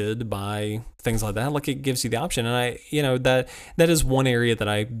affected by things like that, it gives you the option. And that is one area that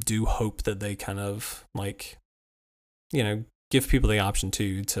I do hope that they kind of give people the option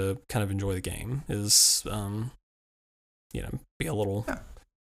to kind of enjoy the game, is be a little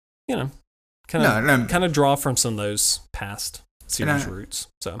kind of draw from some of those past series roots.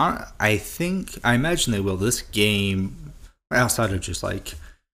 So I imagine they will. This game, outside of just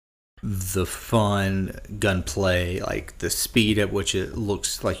the fun gunplay, the speed at which it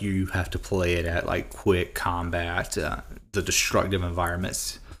looks like you have to play it at, quick combat, the destructive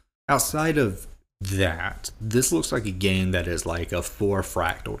environments. Outside of that, this looks like a game that is like a 4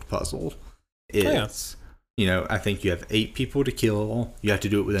 fractal puzzle. It's I think you have 8 people to kill. You have to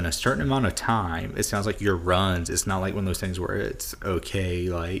do it within a certain amount of time. It sounds like your runs, it's not like one of those things where it's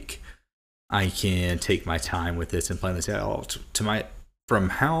okay, I can take my time with this and plan this out. From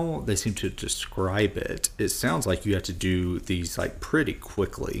how they seem to describe it, it sounds like you have to do these pretty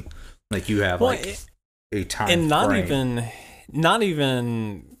quickly. You have a time and frame. not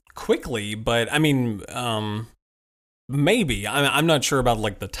even quickly, but I mean, maybe I'm not sure about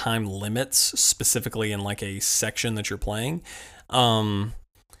the time limits specifically in a section that you're playing. But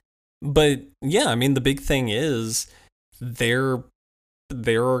yeah, I mean, the big thing is there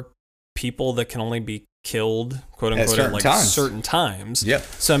are people that can only be killed, quote unquote, at certain times. Yeah.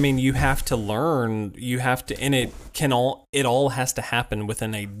 So I mean, you have to learn. And it all has to happen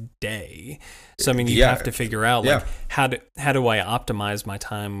within a day. So I mean, you have to figure out how do I optimize my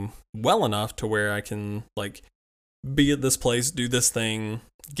time well enough to where I can be at this place, do this thing,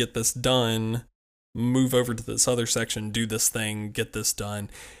 get this done, move over to this other section, do this thing, get this done.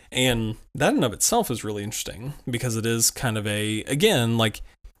 And that in and of itself is really interesting, because it is kind of again,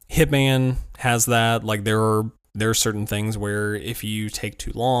 Hitman has that. There are certain things where if you take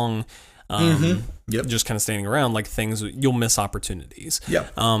too long, just kind of standing around, things, you'll miss opportunities.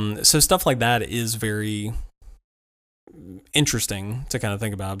 So stuff like that is very interesting to kind of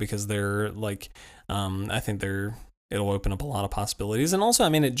think about, because they're I think it'll open up a lot of possibilities. And also, I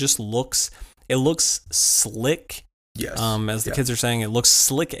mean, it looks slick. Yes. As the kids are saying, it looks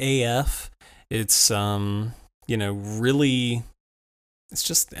slick AF. It's really, it's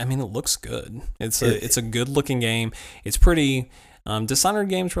just, I mean, it looks good. It's a good looking game. It's pretty. Dishonored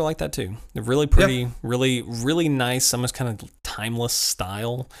games were like that too. They're really pretty, really, really nice, almost kind of timeless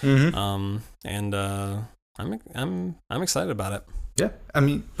style. And I'm excited about it. Yeah, I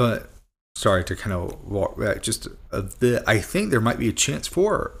mean, but sorry to kind of walk back just a bit. I think there might be a chance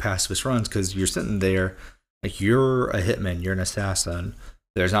for pacifist runs, because you're sitting there, you're a hitman, you're an assassin.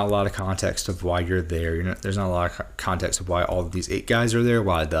 There's not a lot of context of why you're there. There's not a lot of context of why all of these 8 guys are there,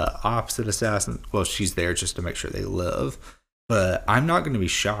 why the opposite assassin, well, she's there just to make sure they live. But I'm not going to be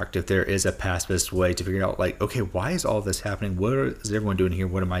shocked if there is a pacifist way to figure out, okay, why is all this happening? What is everyone doing here?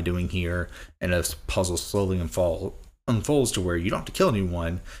 What am I doing here? And a puzzle slowly unfolds to where you don't have to kill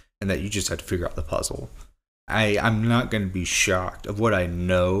anyone, and that you just have to figure out the puzzle. I'm not going to be shocked of what I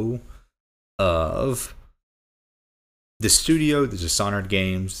know of the studio, the Dishonored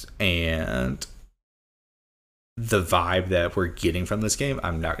games, and the vibe that we're getting from this game.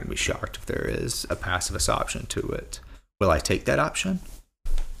 I'm not going to be shocked if there is a pacifist option to it. Will I take that option?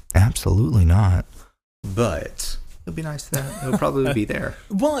 Absolutely not. But it'll be nice that it'll probably be there.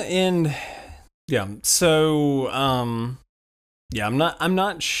 Well, and yeah, so yeah, I'm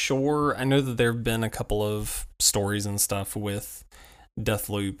not sure. I know that there have been a couple of stories and stuff with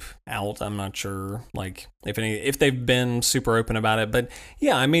Deathloop out. I'm not sure if they've been super open about it, but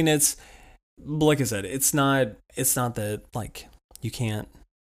yeah, I mean, it's like I said, it's not that you can't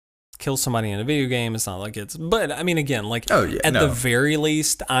kill somebody in a video game. It's not but I mean, again, the very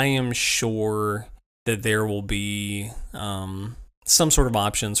least, I am sure that there will be some sort of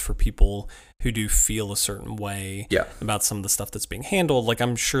options for people who do feel a certain way about some of the stuff that's being handled.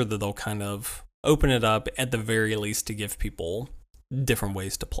 I'm sure that they'll kind of open it up at the very least to give people different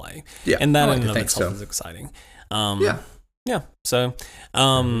ways to play. Yeah, and that in and of itself is exciting. Yeah. So,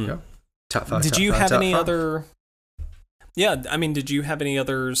 Top 5. Did you have any other? Yeah, I mean, did you have any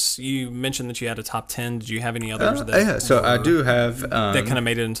others? You mentioned that you had a top 10. Did you have any others so I do have that kind of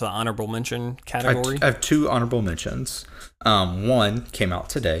made it into the honorable mention category? I have 2 honorable mentions. One came out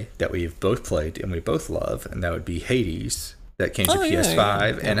today that we've both played and we both love, and that would be Hades. That came to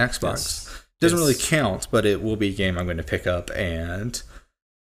PS5 and Xbox. Yes. Doesn't really count, but it will be a game I'm going to pick up, and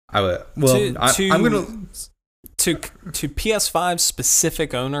I would. Well, I'm going to PS5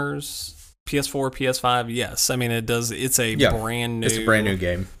 specific owners. PS4, PS5, yes. I mean, it does. It's a brand new. It's a brand new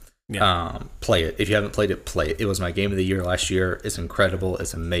game. Yeah. Play it. If you haven't played it, play it. It was my game of the year last year. It's incredible.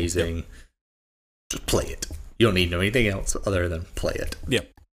 It's amazing. Yep. Just play it. You don't need to know anything else other than play it. Yep.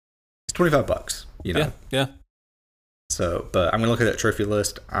 It's $25. You know. Yeah. So, but I'm gonna look at that trophy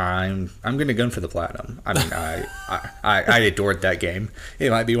list. I'm gonna gun for the platinum. I mean, I adored that game.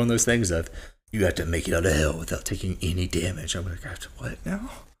 It might be one of those things of you have to make it out of hell without taking any damage. I'm like, what now?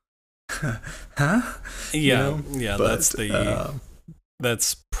 Huh? Yeah, but,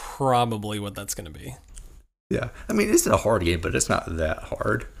 that's probably what that's going to be. Yeah, I mean, it's a hard game, but it's not that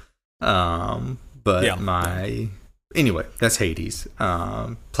hard. Anyway, that's Hades.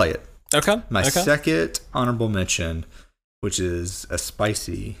 Play it. Okay. My second honorable mention, which is a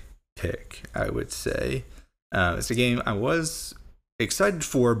spicy pick, I would say. It's a game I was excited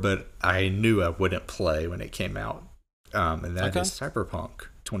for, but I knew I wouldn't play when it came out. And that is Cyberpunk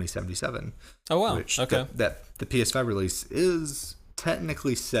 2077. Oh wow! Which the PS5 release is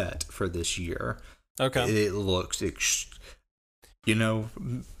technically set for this year. Okay. It looks,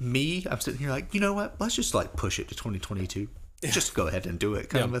 me. I'm sitting here like, you know what? Let's just like push it to 2022. Just go ahead and do it,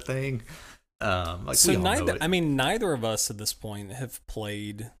 kind of a thing. So neither of us at this point have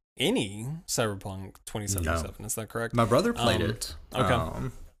played any Cyberpunk 2077. No. Is that correct? My brother played it. Okay.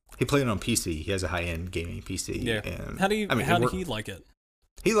 He played it on PC. He has a high-end gaming PC. Yeah. And how did he like it?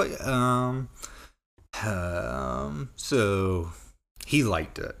 He so he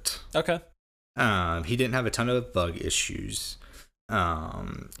liked it. Okay. He didn't have a ton of bug issues.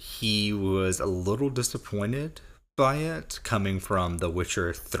 He was a little disappointed by it coming from The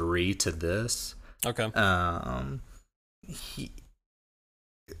Witcher 3 to this. Okay.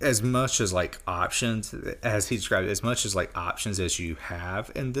 As much as like options, as he described it, as much as like options as you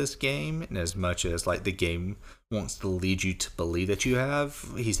have in this game, and as much as like the game wants to lead you to believe that you have,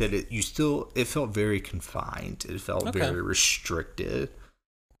 he said it felt very confined. It felt very restricted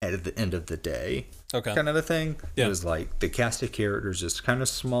at the end of the day. Okay. Kind of a thing. Yeah. It was like the cast of characters is kind of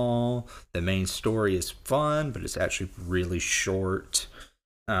small. The main story is fun, but it's actually really short.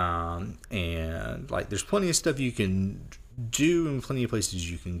 And like there's plenty of stuff you can do and plenty of places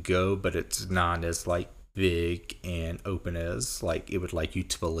you can go, but it's not as like big and open as like it would like you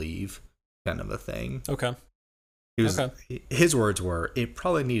to believe, kind of a thing. Okay. His words were, it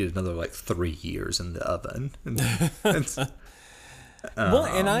probably needed another like 3 years in the oven. Well,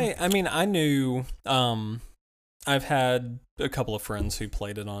 and I knew I've had a couple of friends who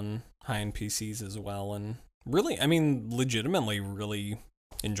played it on high-end PCs as well, and really, legitimately really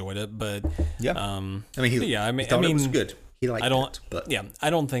enjoyed it. But yeah, he thought it was good. He liked it, but yeah, I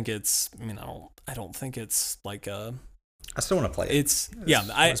don't think it's. I don't think it's like a. I still want to play it.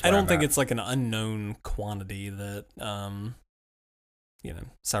 I don't think it's like an unknown quantity that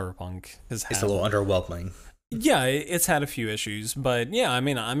Cyberpunk has had. It's a little underwhelming. Yeah, it's had a few issues, but yeah,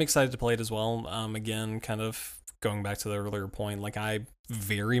 I'm excited to play it as well. Again, kind of going back to the earlier point, like I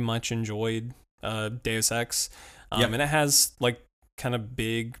very much enjoyed Deus Ex, and it has like kind of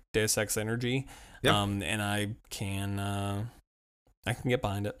big Deus Ex energy, and I can get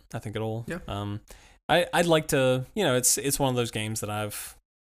behind it. I think it'll. Yeah. I'd like to. It's one of those games that I've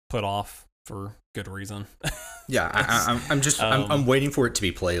put off for good reason. Yeah, I'm waiting for it to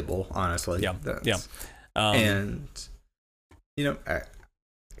be playable. Honestly. Yeah. And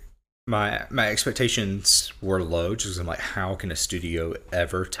my expectations were low, just because I'm like, how can a studio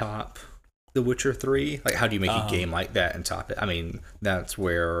ever top The Witcher 3? Like, how do you make a game like that and top it? I mean, that's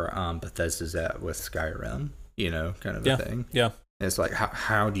where Bethesda's at with Skyrim, kind of a thing. Yeah. And it's like,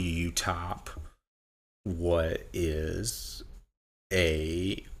 how do you top what is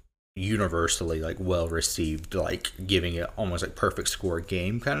a universally like well received, like giving it almost like perfect score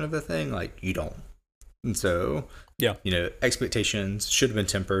game kind of a thing? Like, you don't. And so, expectations should have been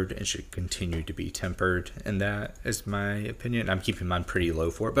tempered and should continue to be tempered. And that is my opinion. I'm keeping mine pretty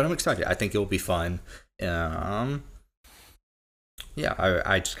low for it, but I'm excited. I think it'll be fun. I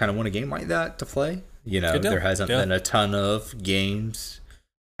just kind of want a game like that to play. There hasn't been a ton of games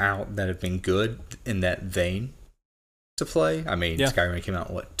out that have been good in that vein to play. I mean, Skyrim came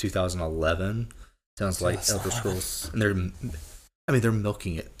out, 2011? Sounds like Elder Scrolls. And they're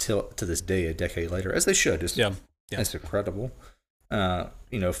milking it to this day, a decade later, as they should. Yeah. It's incredible.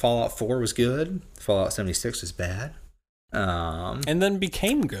 Fallout 4 was good. Fallout 76 is bad. And then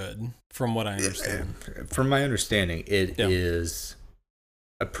became good, from what I understand. From my understanding, it is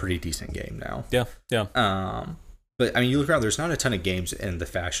a pretty decent game now. Yeah, yeah. But I mean, you look around. There's not a ton of games in the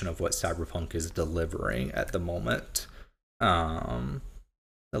fashion of what Cyberpunk is delivering at the moment. That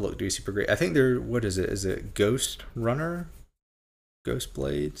look super great. I think what is it? Is it Ghost Runner, Ghost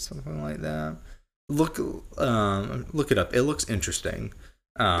Blade, something like that? Look it up. It looks interesting.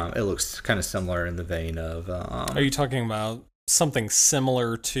 It looks kind of similar in the vein of. Are you talking about something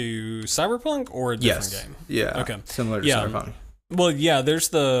similar to Cyberpunk or a different game? Yeah. Okay. Similar to Cyberpunk. Well, yeah. There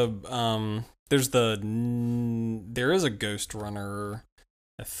is a Ghost Runner,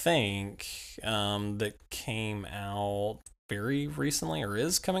 I think, that came out very recently or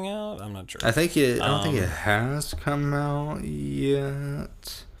is coming out. I'm not sure. I don't think it has come out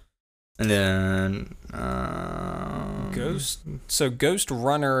yet. And then Ghost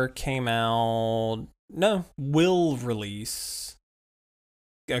Runner came out. No, will release.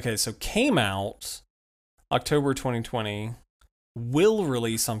 Okay, so came out October 2020. Will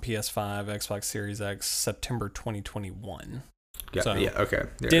release on PS5, Xbox Series X, September 2021. Okay.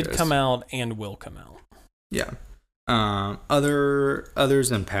 Did come out and will come out. Yeah.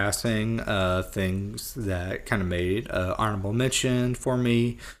 Others in passing, things that kind of made honorable mention for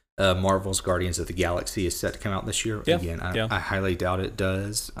me. Marvel's Guardians of the Galaxy is set to come out this year. Yeah, Again, I highly doubt it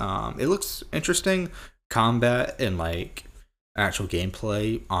does. It looks interesting. Combat and like actual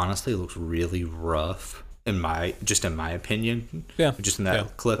gameplay, honestly, looks really rough in my opinion. Yeah. Just in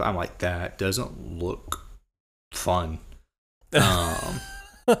that clip, I'm like, that doesn't look fun.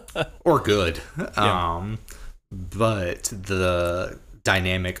 Or good. But the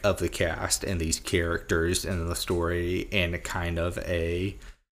dynamic of the cast and these characters and the story and kind of a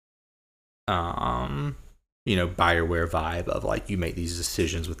BioWare vibe of like you make these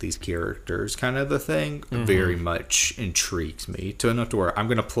decisions with these characters kind of a thing very much intrigues me to enough to where I'm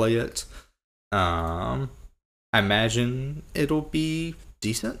gonna play it. I imagine it'll be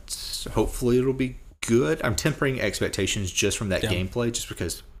decent. Hopefully it'll be good. I'm tempering expectations just from that gameplay, just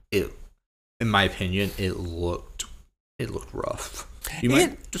because in my opinion, it looked rough. You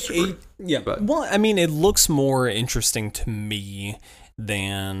might disagree. But. Well, I mean, it looks more interesting to me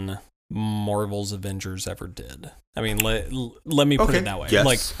than Marvel's Avengers ever did. I mean, let me put it that way. Yes,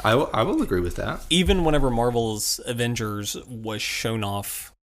 like, I will agree with that. Even whenever Marvel's Avengers was shown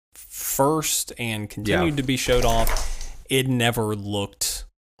off first and continued to be showed off, it never looked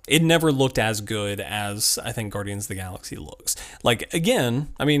as good as I think Guardians of the Galaxy looks. Like, again,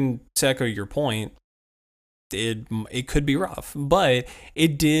 I mean, to echo your point, it could be rough, but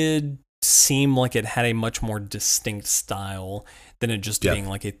it did seem like it had a much more distinct style than it just being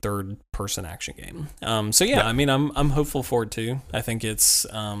like a third-person action game. I mean, I'm hopeful for it too. I think it's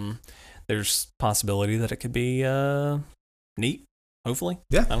there's possibility that it could be neat. Hopefully,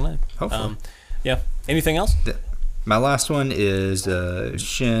 I don't know. Hopefully, Anything else? My last one is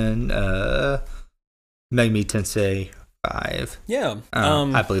Shin Megami Tensei 5. Yeah.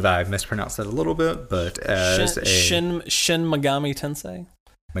 I believe I mispronounced that a little bit, but as Shin Megami Tensei.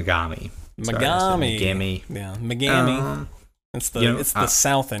 Megami. Megami. Yeah, Megami. It's the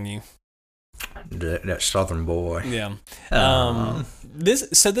South in you. That Southern boy. Yeah. This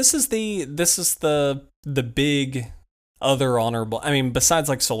is the big other honorable. I mean, besides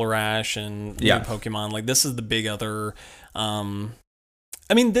like Solar Ash and Pokemon, like this is the big other. I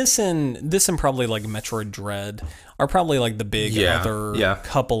mean, this and probably like Metroid Dread are probably like the big other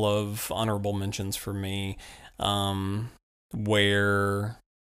couple of honorable mentions for me. Where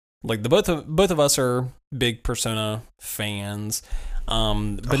like both of us are big Persona fans.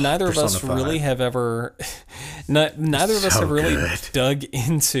 But neither of us really have ever neither of us have really dug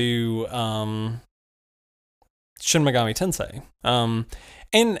into Shin Megami Tensei.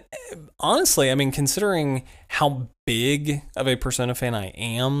 And honestly, I mean, considering how big of a Persona fan I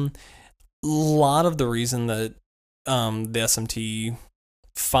am, a lot of the reason that the SMT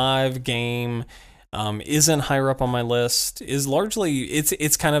 5 game isn't higher up on my list is largely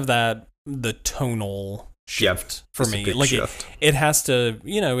it's kind of that the tonal shift for me. Like it has to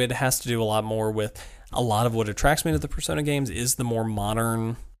do a lot more with a lot of what attracts me to the Persona games is the more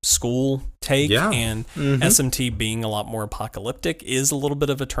modern school take, and SMT being a lot more apocalyptic is a little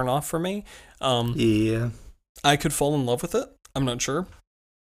bit of a turnoff for me. I could fall in love with it. I'm not sure.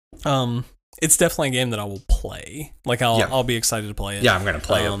 It's definitely a game that I will play. Like I'll be excited to play it. Yeah, I'm gonna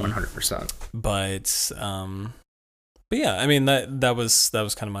play it 100%. But yeah, I mean that was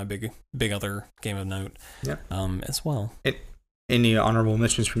kind of my big other game of note. Yeah. As well. Any honorable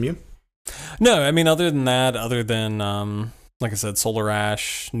mentions from you? No, I mean, other than that, like I said, Solar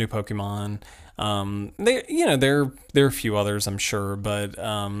Ash, new Pokemon. There are a few others, I'm sure, but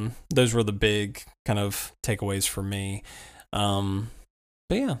those were the big kind of takeaways for me.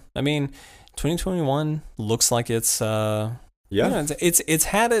 But yeah, I mean, 2021 looks like it's it's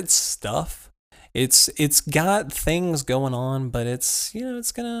had its stuff. It's got things going on, but it's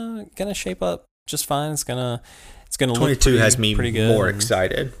gonna shape up just fine. It's gonna look 22 has me pretty good. more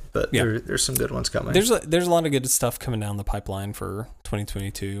excited, but there's some good ones coming. There's a lot of good stuff coming down the pipeline for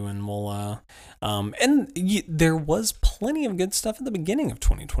 2022, and we'll there was plenty of good stuff at the beginning of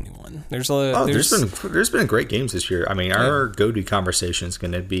 2021. There's been great games this year. I mean, our go-to conversation is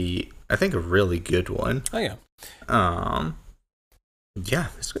going to be, I think, a really good one. Oh yeah. I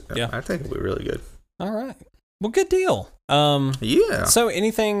think it'll be really good. All right. Well, good deal. Yeah. So,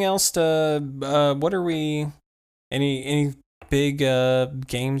 anything else to? What are we? Any big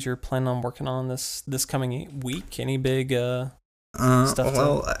games you're planning on working on this coming week? Any big stuff?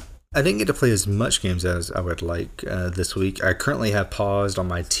 Well, I didn't get to play as much games as I would like this week. I currently have paused on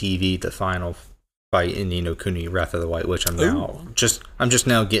my TV the final fight in Ni no Kuni Wrath of the White Witch. I'm just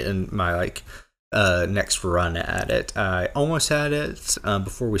now getting my next run at it. I almost had it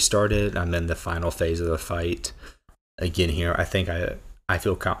before we started. I'm in the final phase of the fight again here. I think I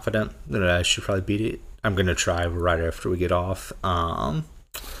feel confident that I should probably beat it. I'm going to try right after we get off. And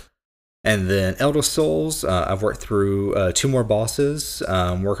then Elder Souls, I've worked through 2 more bosses.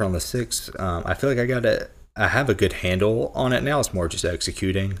 Working on the 6th. I feel like I have a good handle on it now. It's more just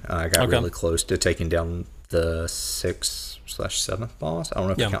executing. I got really close to taking down the 6/7th boss. I don't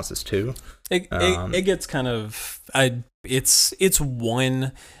know if it counts as 2. It gets kind of it's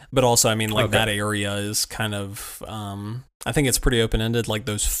one, but also I mean that area is kind of I think it's pretty open ended. Like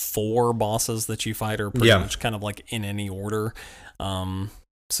those 4 bosses that you fight are pretty much kind of like in any order.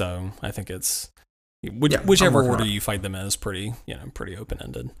 So I think it's whichever order you fight them is pretty open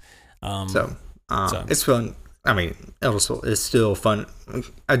ended. It's fun. I mean, Elder Scrolls is still fun.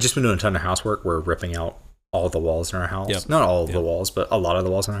 I've just been doing a ton of housework. We're ripping out all the walls in our house. Yep. Not all of the walls, but a lot of the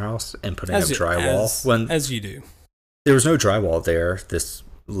walls in our house, and putting up drywall. As you do. There was no drywall there. This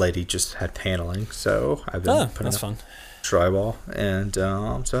lady just had paneling, so I've been putting up drywall, and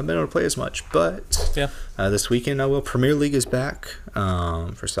so I've been able to play as much. But this weekend I will. Premier League is back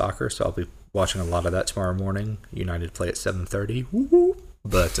for soccer, so I'll be watching a lot of that tomorrow morning. United play at 7:30. Woo-hoo.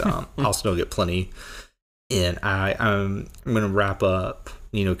 But I'll still get plenty in. I'm going to wrap up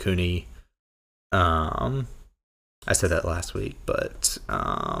Ni no Kuni. I said that last week, but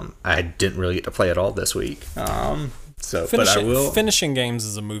I didn't really get to play it all this week. But I will. Finishing games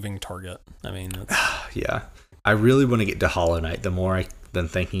is a moving target. I mean, yeah. I really want to get to Hollow Knight. The more I've been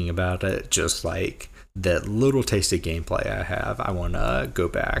thinking about it, just like that little taste of gameplay I have, I want to go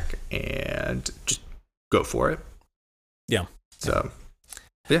back and just go for it. Yeah. So,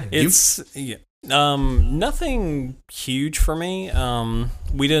 nothing huge for me.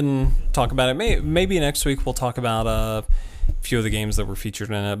 We didn't talk about it. Maybe next week we'll talk about a few of the games that were featured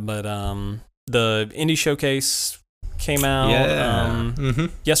in it. But the Indie Showcase came out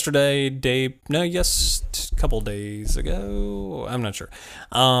yesterday. A couple days ago. I'm not sure.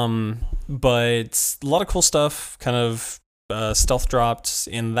 But a lot of cool stuff. Kind of stealth dropped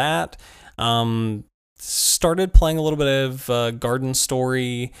in that. Started playing a little bit of Garden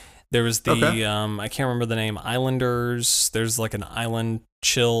Story. There was the I can't remember the name, Islanders. There's like an island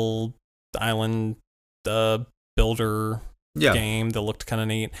builder game that looked kind of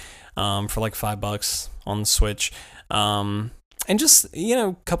neat for like $5 on the Switch. And just,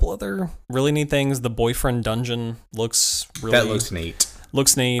 a couple other really neat things. The Boyfriend Dungeon looks neat.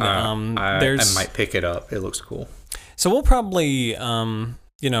 Looks neat. I might pick it up. It looks cool. So we'll probably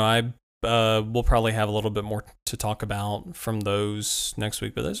we'll probably have a little bit more to talk about from those next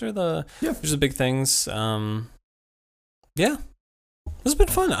week, but those are the big things. This has been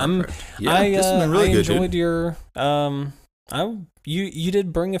fun. I enjoyed your you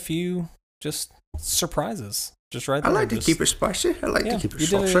did bring a few just surprises just right there. I like to keep it spicy. I like to keep it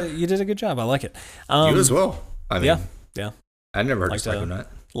salty. You did a good job. I like it. You as well. I mean, yeah. I never heard of Psychonaut.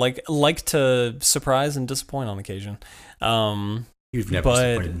 Like to surprise and disappoint on occasion. You've never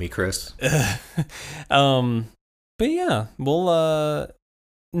disappointed me, Chris. But yeah, we'll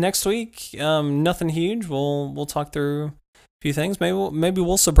next week. Nothing huge. We'll talk through a few things. Maybe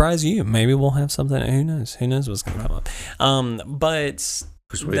we'll surprise you. Maybe we'll have something. Who knows? Who knows what's gonna come up? But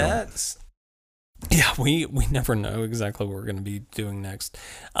that's we never know exactly what we're gonna be doing next.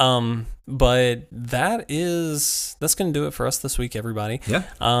 But that's gonna do it for us this week, everybody. Yeah.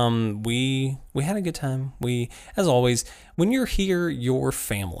 We had a good time. We, as always, when you're here, your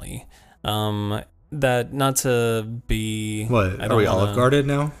family. That not to be. What? Are we Olive Garden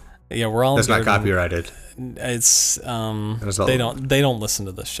now? Yeah, we're all. That's not copyrighted. It's they don't listen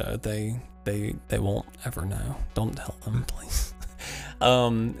to this show. They won't ever know. Don't tell them, please.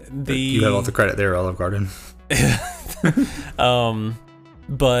 You have all the credit there, Olive Garden.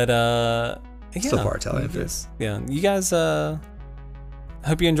 But yeah, so far Italian food. Yeah, you guys.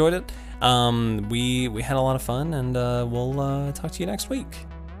 Hope you enjoyed it. We had a lot of fun, and we'll talk to you next week.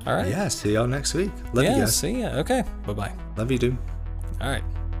 All right. Yeah. See y'all next week. Love you guys. See ya. Okay. Bye-bye. Love you, dude. All right.